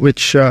everybody,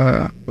 which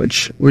I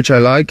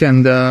like,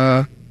 and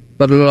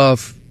but a lot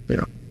of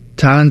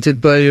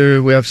talented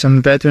player. We have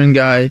some veteran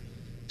guy,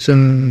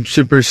 some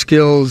super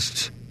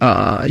skills,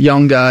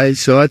 young guys.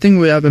 So I think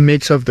we have a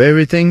mix of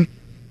everything,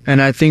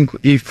 and I think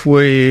if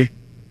we're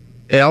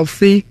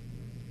healthy,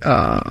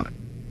 I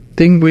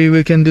think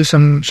we can do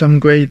some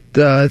great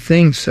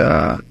things.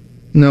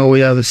 We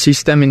have a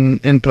system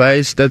in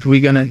place that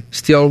we're going to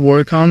still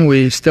work on.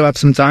 We still have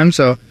some time,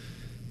 so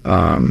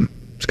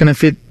it's going to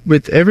fit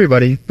with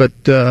everybody, but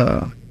you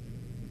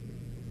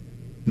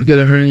got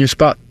to earn your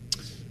spot.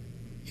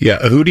 Yeah,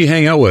 who do you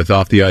hang out with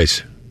off the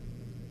ice?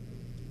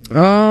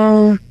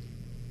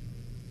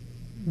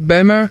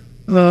 Bemer.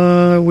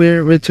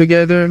 We're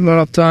together a lot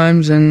of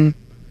times and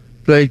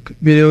play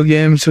video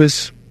games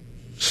with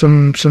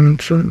some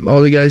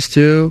other guys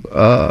too.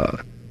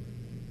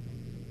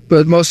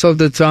 But most of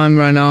the time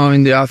right now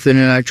in the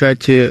afternoon, I try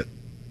to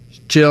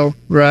chill,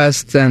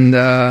 rest, and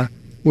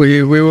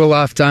we will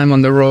have time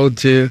on the road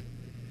to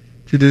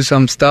do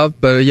some stuff.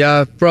 But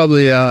yeah,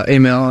 probably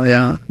Emil.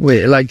 Yeah,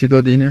 we like to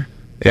go dinner.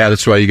 Yeah,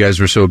 that's why you guys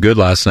were so good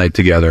last night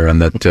together on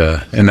that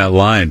in that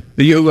line.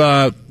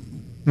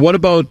 What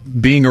about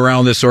being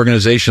around this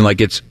organization? Like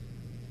it's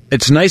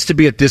nice to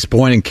be at this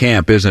point in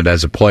camp, isn't it,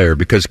 as a player?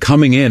 Because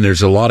coming in,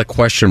 there's a lot of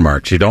question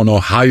marks. You don't know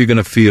how you're going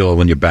to feel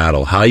when you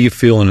battle, how you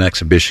feel in an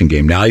exhibition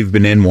game. Now you've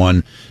been in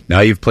one.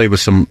 Now you've played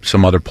with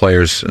some other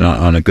players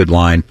on a good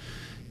line.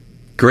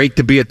 great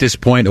to be at this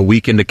point, a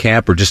week into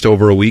camp or just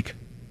over a week?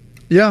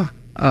 Yeah.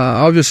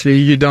 Obviously,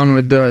 you're done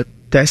with the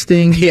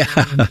testing. Yeah.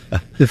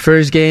 The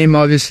first game,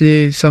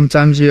 obviously,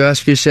 sometimes you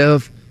ask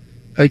yourself,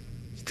 I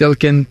still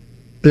can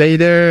play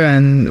there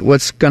and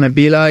what's going to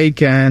be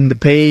like and the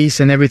pace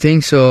and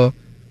everything. So,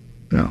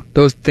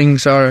 those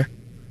things are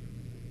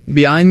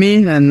behind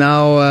me. And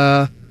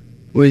now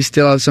we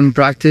still have some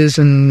practice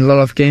and a lot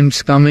of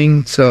games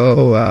coming.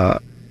 So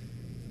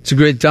it's a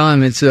great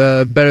time. It's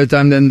a better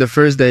time than the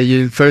first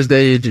day. First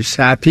day, you're just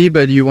happy,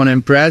 but you want to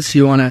impress.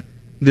 You want to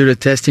do the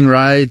testing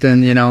right,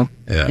 and you know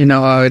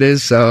how it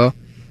is. So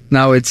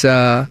now it's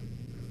day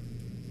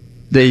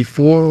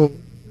 4,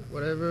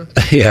 whatever.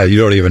 Yeah, you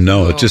don't even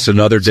know. It's just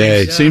another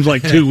day. It seems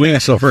like 2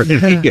 weeks over.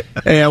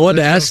 Hey, I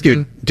wanted to ask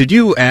you: did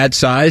you add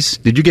size?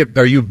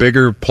 Are you a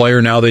bigger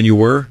player now than you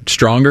were?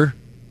 Stronger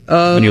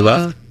when you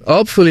left?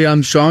 Hopefully,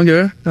 I'm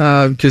stronger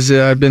because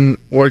I've been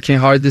working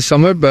hard this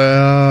summer.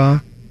 But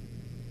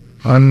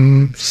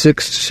I'm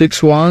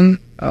 6'1",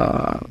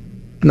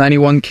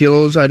 91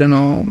 kilos. I don't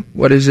know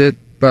what is it.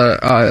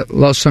 But I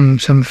lost some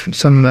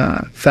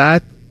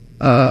fat,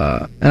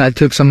 and I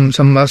took some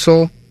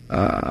muscle.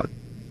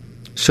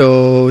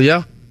 So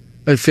yeah,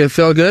 I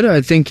feel good.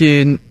 I think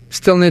you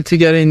still need to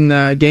get in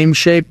game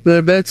shape a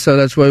little bit. So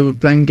that's why we're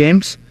playing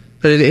games.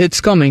 But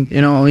it's coming.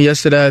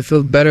 Yesterday I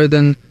felt better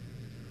than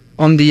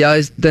on the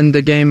ice than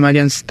the game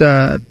against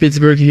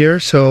Pittsburgh here.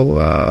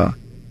 So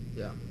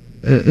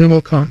it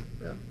will come.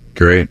 Yeah.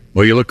 Great.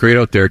 Well, you look great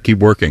out there. Keep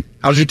working.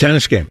 How's your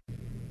tennis game?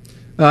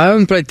 I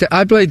haven't played.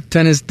 I played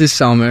tennis this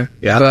summer.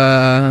 Yeah.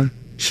 But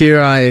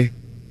here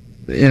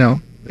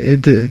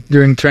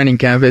during training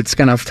camp, it's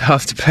kind of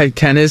tough to play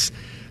tennis.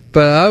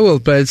 But I will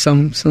play it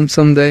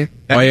someday.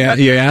 Oh yeah,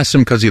 you asked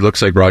him because he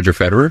looks like Roger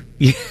Federer.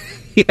 Yeah,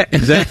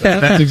 exactly.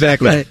 That's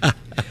exactly.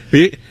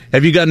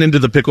 Have you gotten into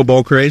the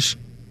pickleball craze?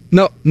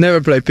 No, never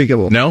played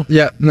pickleball. No.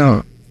 Yeah,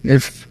 no.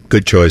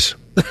 Good choice.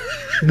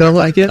 Don't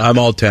like it? I'm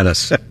all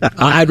tennis.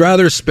 I'd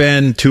rather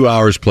spend 2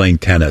 hours playing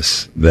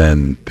tennis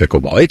than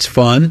pickleball. It's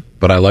fun,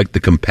 but I like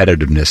the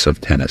competitiveness of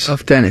tennis.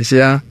 Of tennis,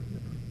 yeah.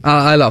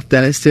 I love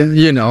tennis too,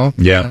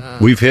 Yeah,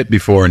 we've hit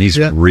before, and he's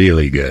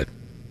really good.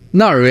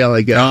 Not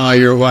really good.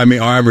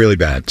 I'm really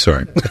bad.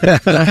 Sorry.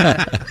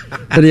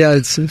 But yeah,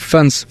 it's a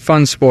fun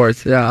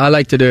sport. Yeah, I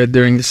like to do it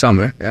during the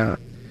summer. Yeah.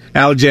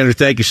 Alexandre,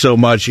 thank you so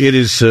much.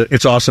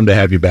 It's awesome to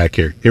have you back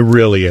here. It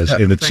really is,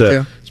 and it's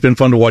been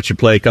fun to watch you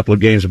play a couple of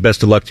games. And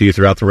best of luck to you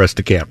throughout the rest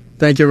of camp.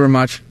 Thank you very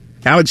much.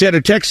 Alexandre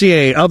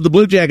Texier of the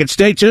Blue Jackets.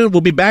 Stay tuned. We'll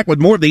be back with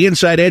more of the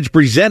Inside Edge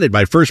presented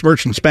by First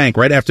Merchants Bank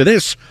right after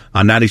this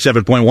on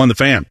 97.1 The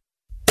Fan.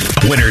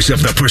 Winners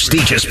of the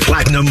prestigious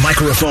Platinum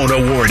Microphone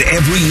Award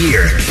every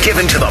year,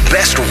 given to the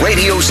best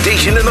radio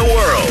station in the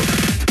world.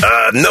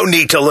 No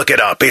need to look it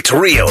up. It's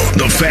real.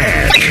 The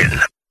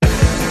Fan.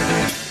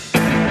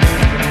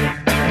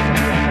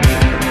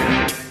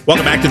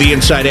 Welcome back to the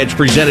Inside Edge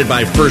presented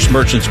by First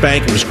Merchants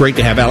Bank. It was great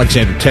to have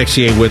Alexandre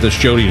Texier with us.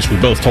 Jody, as we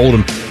both told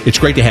him, it's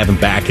great to have him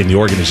back in the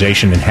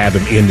organization and have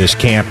him in this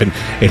camp. And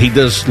he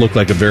does look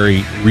like a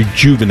very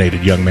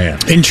rejuvenated young man.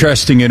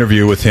 Interesting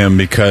interview with him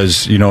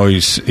because,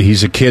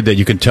 he's a kid that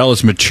you can tell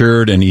has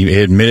matured, and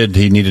he admitted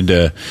he needed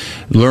to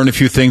learn a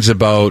few things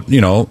about,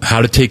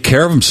 how to take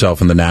care of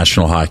himself in the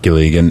National Hockey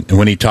League. And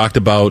when he talked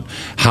about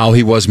how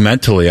he was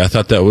mentally, I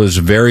thought that was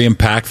very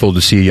impactful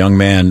to see a young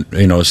man,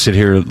 sit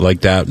here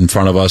like that in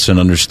front of us and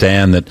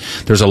understand that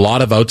there's a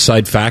lot of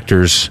outside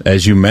factors,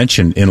 as you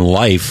mentioned, in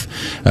life,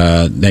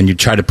 and you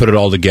try to put it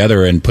all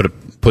together and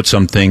put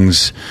some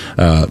things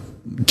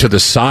to the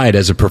side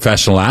as a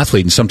professional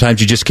athlete, and sometimes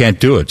you just can't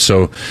do it.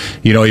 So,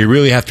 you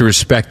really have to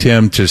respect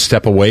him to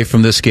step away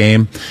from this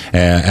game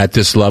at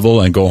this level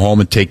and go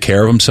home and take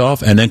care of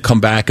himself, and then come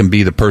back and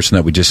be the person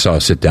that we just saw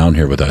sit down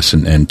here with us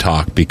and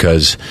talk,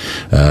 because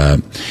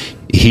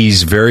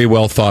he's very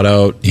well thought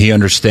out. He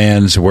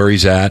understands where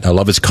he's at. I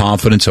love his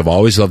confidence. I've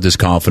always loved his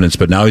confidence,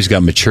 but now he's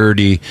got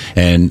maturity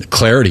and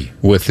clarity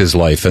with his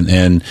life,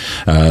 and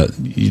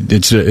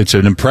it's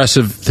an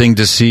impressive thing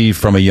to see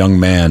from a young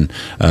man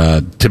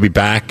to be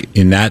back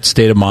in that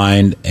state of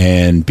mind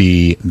and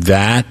be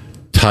that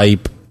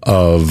type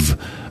of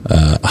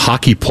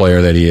hockey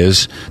player that he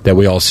is, that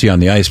we all see on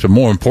the ice, but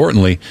more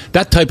importantly,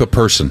 that type of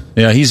person.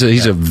 He's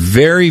a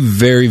very,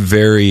 very,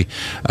 very,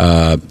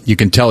 you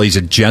can tell he's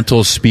a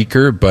gentle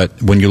speaker,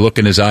 but when you look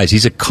in his eyes,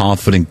 he's a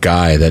confident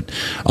guy that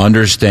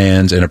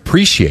understands and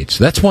appreciates.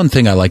 That's one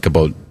thing I like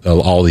about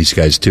all these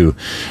guys too,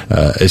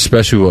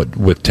 especially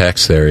with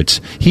Tex there.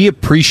 He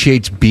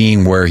appreciates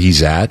being where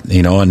he's at,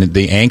 and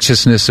the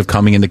anxiousness of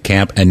coming into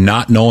camp and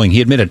not knowing.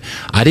 He admitted,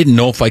 I didn't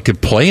know if I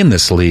could play in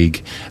this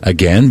league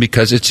again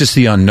because it's just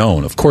the unknown.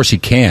 Of course he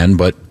can,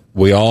 but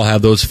we all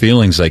have those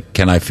feelings like,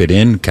 can I fit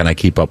in? Can I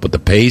keep up with the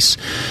pace?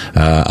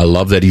 I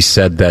love that he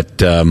said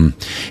that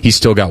he's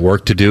still got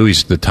work to do.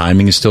 The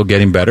timing is still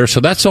getting better.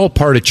 So that's all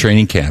part of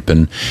training camp.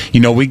 And,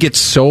 we get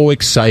so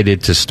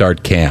excited to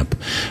start camp.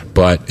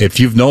 But if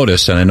you've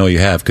noticed, and I know you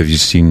have because you've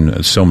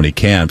seen so many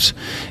camps,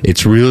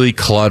 it's really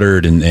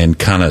cluttered and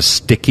kind of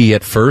sticky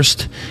at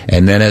first.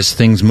 And then as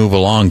things move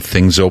along,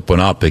 things open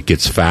up. It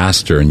gets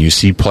faster and you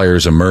see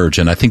players emerge.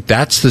 And I think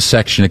that's the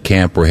section of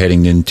camp we're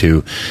heading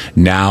into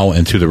now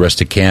and through the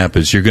rest of camp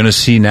is you're going to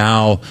see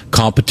now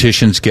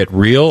competitions get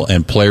real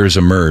and players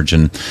emerge.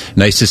 And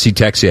nice to see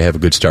Texier have a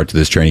good start to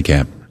this training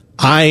camp.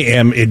 I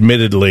am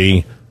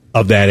admittedly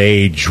of that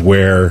age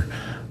where,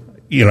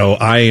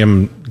 I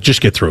am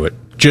just get through it.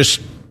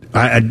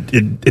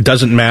 It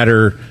doesn't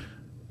matter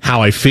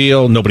how I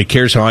feel. Nobody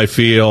cares how I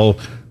feel.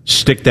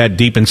 Stick that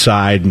deep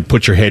inside and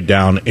put your head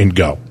down and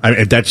go.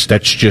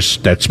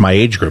 That's my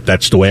age group.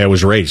 That's the way I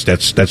was raised.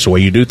 That's the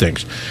way you do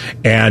things.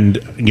 And,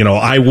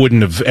 I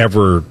wouldn't have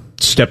ever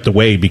stepped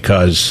away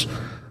because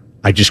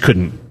I just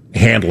couldn't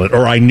handle it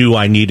or I knew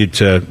I needed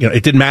to,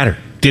 it didn't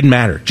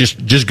matter.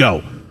 Just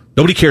go.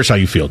 Nobody cares how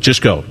you feel.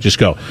 Just go.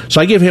 So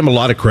I give him a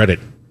lot of credit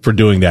for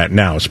doing that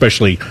now,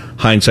 especially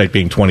hindsight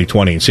being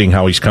 2020 and seeing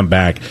how he's come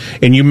back.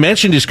 And you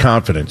mentioned his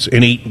confidence,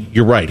 and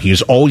you're right. He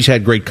has always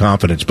had great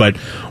confidence. But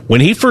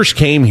when he first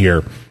came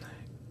here,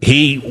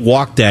 he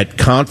walked that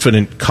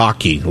confident,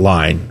 cocky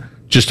line,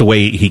 just the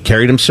way he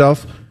carried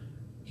himself.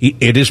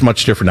 It is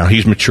much different now.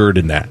 He's matured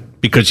in that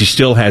because he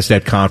still has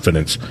that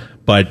confidence.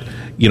 But,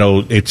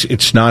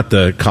 it's not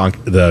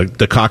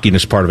the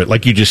cockiness part of it.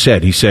 Like you just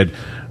said, he said,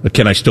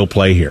 can I still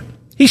play here?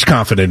 He's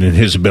confident in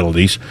his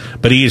abilities,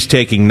 but he is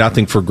taking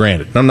nothing for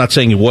granted. I'm not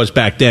saying he was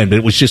back then, but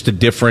it was just a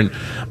different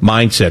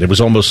mindset. It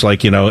was almost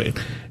like,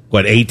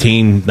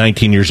 18,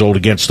 19 years old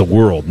against the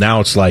world. Now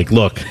it's like,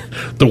 look,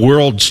 the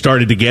world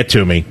started to get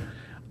to me.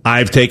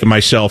 I've taken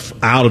myself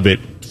out of it,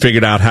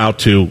 figured out how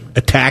to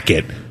attack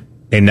it,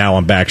 and now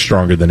I'm back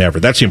stronger than ever.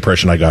 That's the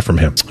impression I got from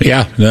him.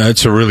 Yeah,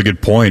 that's a really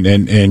good point.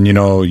 And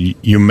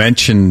you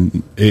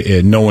mentioned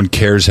no one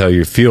cares how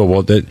you feel.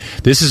 Well,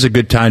 this is a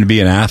good time to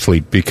be an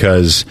athlete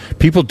because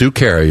people do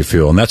care how you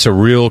feel. And that's a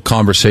real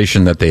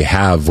conversation that they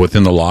have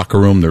within the locker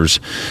room.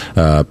 There's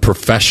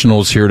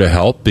professionals here to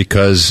help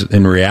because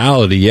in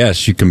reality,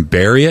 yes, you can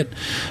bury it,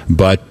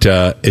 but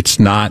it's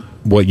not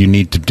what you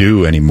need to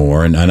do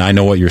anymore. And I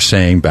know what you're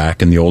saying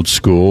back in the old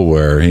school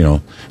where,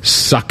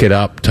 suck it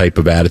up type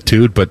of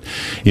attitude. But,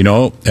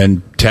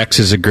 and Tex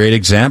is a great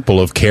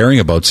example of caring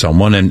about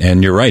someone.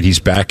 And you're right. He's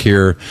back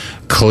here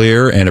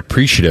clear and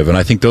appreciative. And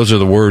I think those are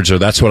the words, or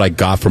that's what I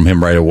got from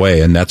him right away.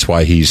 And that's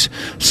why he's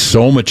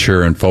so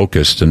mature and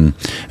focused. And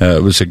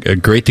it was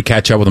great to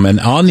catch up with him.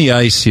 And on the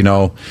ice,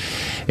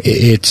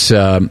 it's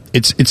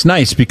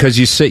nice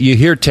because you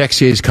hear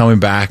Texier's coming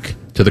back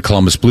to the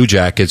Columbus Blue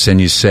Jackets and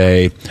you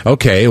say,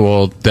 okay,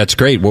 well, that's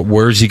great.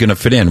 Where's he going to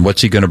fit in?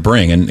 What's he going to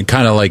bring? And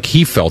kind of like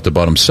he felt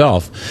about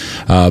himself.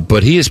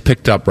 But he has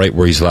picked up right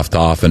where he's left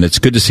off. And it's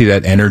good to see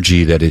that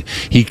energy that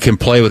he can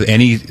play with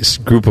any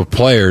group of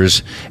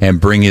players and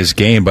bring his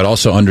game, but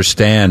also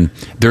understand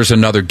there's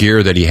another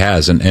gear that he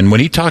has. And when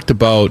he talked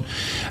about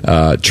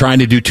trying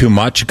to do too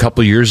much a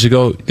couple of years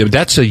ago,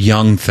 that's a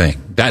young thing.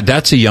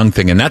 That's a young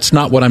thing, and that's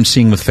not what I'm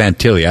seeing with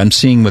Fantilli. I'm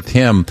seeing with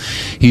him,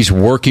 he's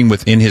working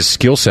within his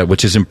skill set,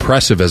 which is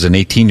impressive as an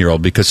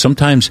 18-year-old, because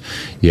sometimes,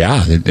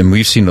 and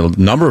we've seen a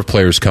number of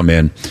players come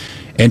in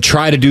and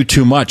try to do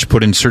too much,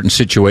 put in certain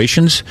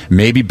situations.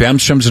 Maybe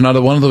Bemstrom's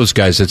another one of those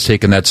guys that's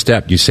taken that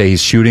step. You say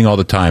he's shooting all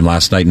the time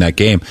last night in that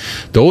game.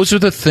 Those are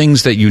the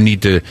things that you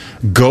need to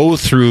go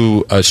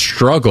through a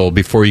struggle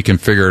before you can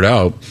figure it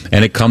out,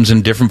 and it comes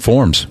in different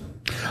forms.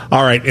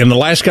 All right, in the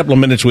last couple of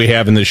minutes we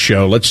have in this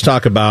show, let's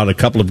talk about a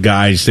couple of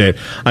guys that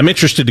I'm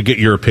interested to get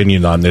your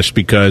opinion on this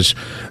because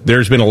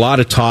there's been a lot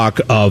of talk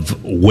of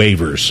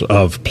waivers,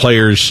 of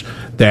players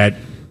that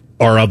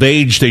are of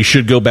age, they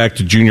should go back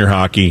to junior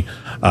hockey.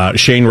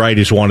 Shane Wright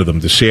is one of them.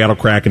 The Seattle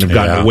Kraken have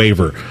gotten a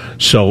waiver,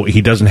 so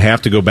he doesn't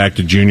have to go back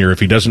to junior. If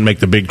he doesn't make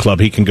the big club,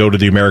 he can go to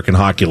the American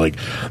Hockey League.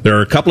 There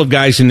are a couple of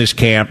guys in this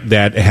camp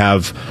that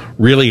have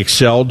really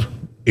excelled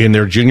in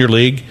their junior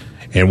league.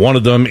 And one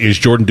of them is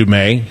Jordan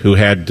Dumais, who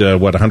had,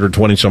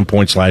 120-some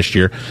points last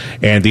year.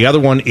 And the other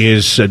one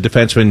is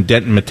defenseman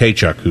Denton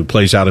Matejchuk, who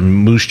plays out in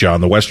Moose Jaw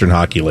in the Western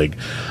Hockey League.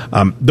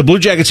 The Blue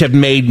Jackets have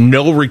made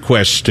no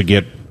requests to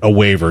get a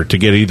waiver to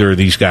get either of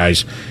these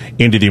guys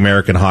into the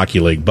American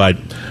Hockey League. But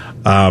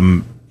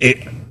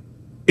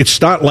it's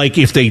not like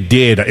if they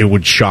did, it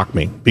would shock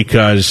me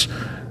because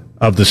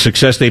of the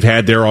success they've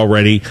had there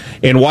already,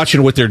 and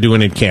watching what they're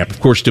doing in camp.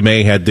 Of course,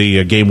 Dumais had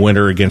the game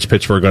winner against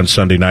Pittsburgh on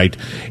Sunday night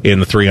in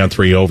the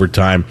 3-on-3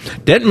 overtime.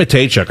 Denton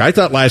Matejchuk, I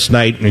thought last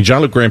night, and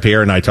Jean-Luc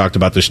Grandpierre and I talked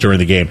about this during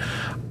the game,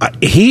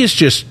 he's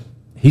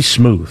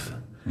smooth.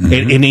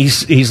 Mm-hmm. And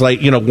he's like,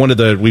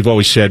 we've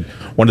always said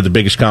one of the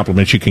biggest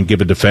compliments you can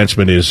give a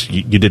defenseman is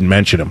you didn't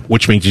mention him,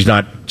 which means he's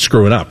not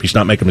screwing up. He's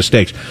not making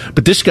mistakes.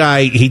 But this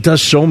guy, he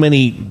does so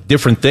many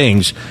different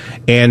things,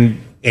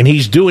 and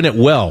he's doing it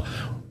well.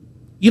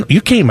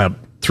 You came up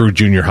through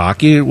junior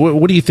hockey.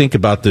 What do you think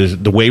about the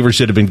waivers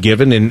that have been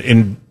given,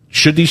 and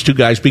should these two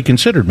guys be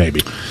considered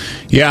maybe?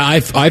 Yeah,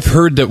 I've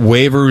heard that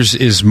waivers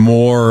is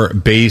more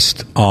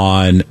based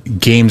on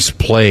games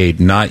played,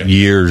 not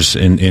years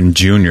in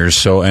juniors.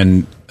 So,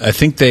 and I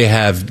think they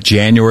have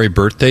January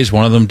birthdays.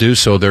 One of them do,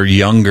 so they're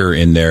younger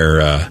in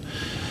their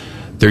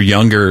they're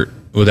younger.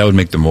 Well, that would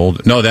make them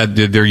old. No, that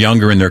they're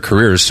younger in their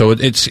careers, so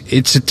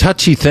it's a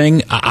touchy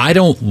thing. I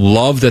don't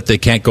love that they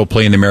can't go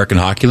play in the American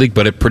Hockey League,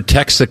 but it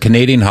protects the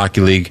Canadian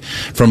Hockey League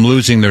from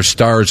losing their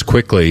stars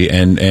quickly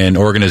and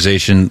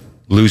organization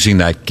losing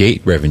that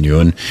gate revenue.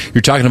 And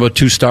you're talking about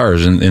 2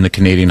 stars in the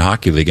Canadian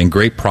Hockey League and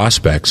great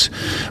prospects.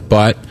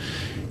 But,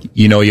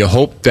 you know, you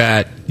hope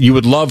that you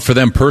would love for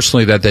them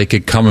personally that they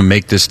could come and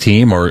make this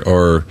team,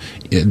 or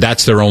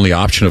that's their only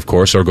option, of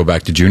course, or go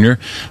back to junior.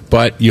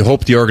 But you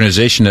hope the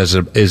organization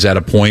is at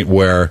a point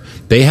where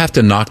they have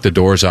to knock the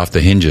doors off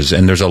the hinges.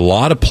 And there's a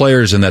lot of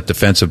players in that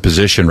defensive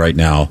position right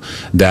now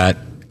that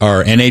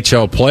are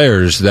NHL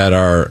players that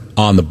are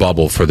on the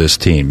bubble for this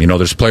team. You know,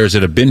 there's players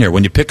that have been here.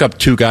 When you pick up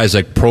 2 guys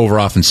like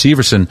Provorov and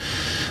Severson,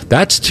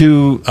 that's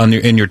 2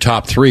 in your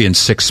top 3 in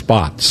 6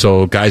 spots.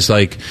 So guys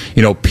like,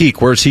 you know, Peak,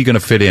 where's he going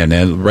to fit in?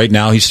 And right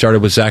now he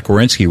started with Zach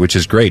Werenski, which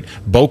is great.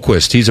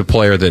 Boquist, he's a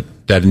player that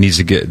needs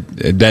to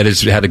that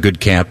has had a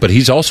good camp, but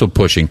he's also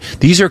pushing.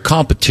 These are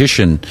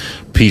competition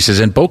pieces,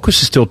 and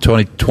Boquist is still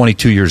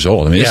 22 years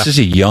old. I mean, This is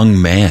a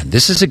young man.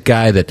 This is a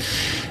guy that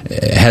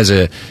has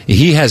a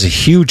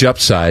huge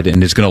upside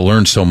and is going to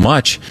learn so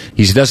much.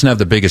 He doesn't have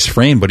the biggest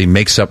frame, but he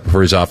makes up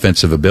for his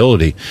offensive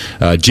ability.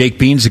 Jake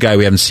Bean's the guy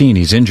we haven't seen.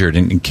 He's injured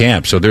in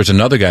camp, so there's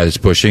another guy that's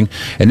pushing.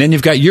 And then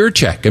you've got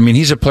Jurček. I mean,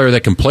 he's a player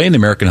that can play in the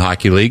American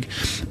Hockey League,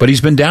 but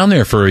he's been down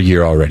there for a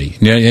year already.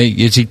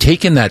 Is he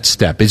taking that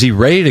step? Is he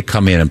ready to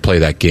come in and play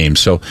that game?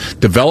 So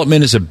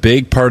development is a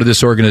big part of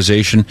this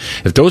organization.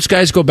 If those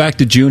guys go back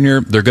to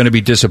junior, they're going to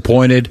be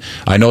disappointed.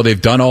 I know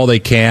they've done all they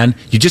can.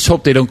 You just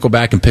hope they don't go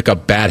back and pick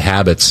up bad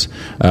habits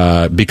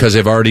because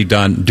they've already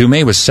done.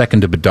 Dumais was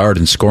second to Bedard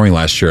in scoring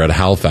last year at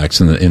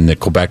Halifax in the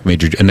Quebec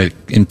Major, in the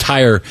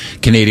entire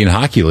Canadian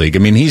Hockey League. I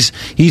mean,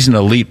 he's an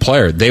elite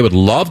player. They would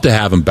love to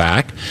have him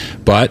back,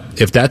 but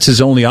if that's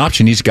his only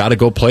option, he's got to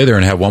go play there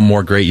and have one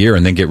more great year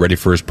and then get ready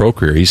for his pro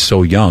career. He's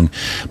so young.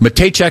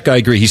 Matejčak, I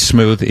agree. He's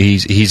smooth.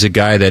 He's a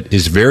guy that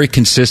is very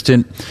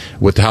consistent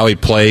with how he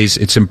plays.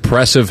 It's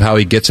impressive how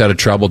he gets out of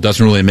trouble,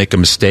 doesn't really make a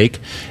mistake,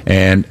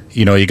 and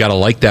you know, you got to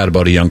like that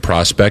about a young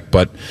prospect.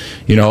 But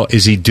you know,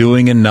 is he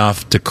doing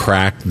enough to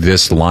crack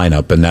this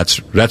lineup? And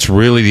that's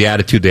really the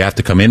attitude they have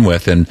to come in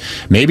with. And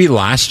maybe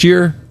last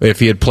year, if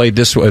he had played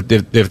this,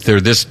 if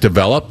they're this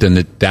developed, and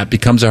that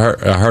becomes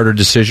a harder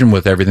decision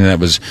with everything that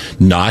was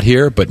not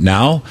here. But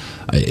now,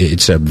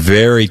 it's a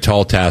very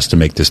tall task to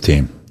make this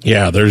team.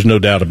 Yeah, there's no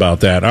doubt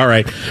about that. All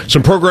right,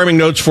 some programming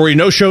notes for you.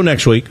 No show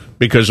next week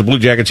because the Blue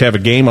Jackets have a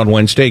game on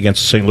Wednesday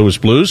against the St. Louis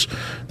Blues.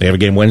 They have a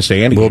game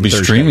Wednesday and a game Thursday. We'll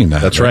be streaming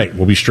that. That's right.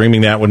 We'll be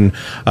streaming that one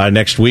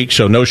next week.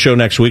 So no show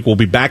next week. We'll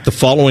be back the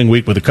following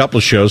week with a couple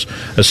of shows,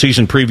 a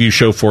season preview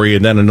show for you,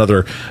 and then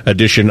another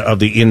edition of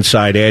the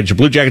Inside Edge. The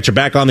Blue Jackets are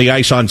back on the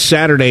ice on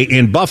Saturday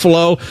in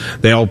Buffalo.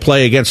 They'll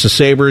play against the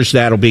Sabres.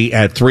 That'll be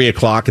at 3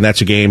 o'clock, and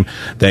that's a game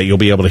that you'll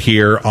be able to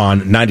hear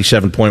on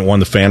 97.1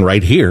 The Fan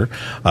right here,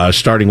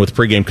 starting with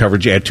pregame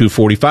coverage at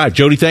 2:45.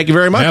 Jody, thank you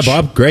very much.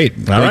 Yeah, Bob, great.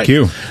 Thank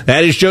you.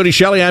 That is Jody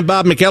Shelley. I'm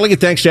Bob McElligott.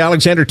 Thanks to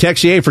Alexandre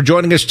Texier for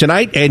joining us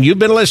tonight, and you've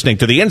been listening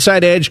to the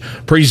Inside Edge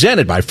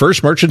presented by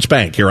First Merchants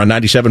Bank here on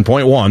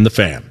 97.1 The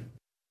Fan.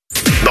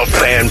 The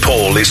Fan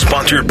Poll is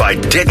sponsored by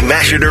Dick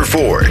Masheter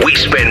Ford. We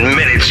spend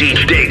minutes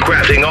each day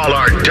crafting all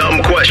our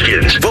dumb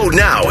questions. Vote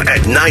now at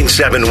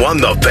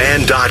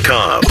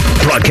 971thefan.com.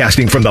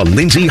 Broadcasting from the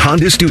Lindsay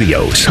Honda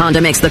Studios.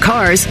 Honda makes the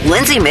cars.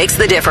 Lindsay makes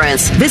the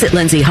difference. Visit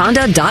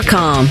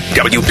lindsayhonda.com.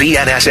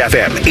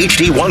 WBNS-FM,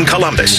 HD1 Columbus.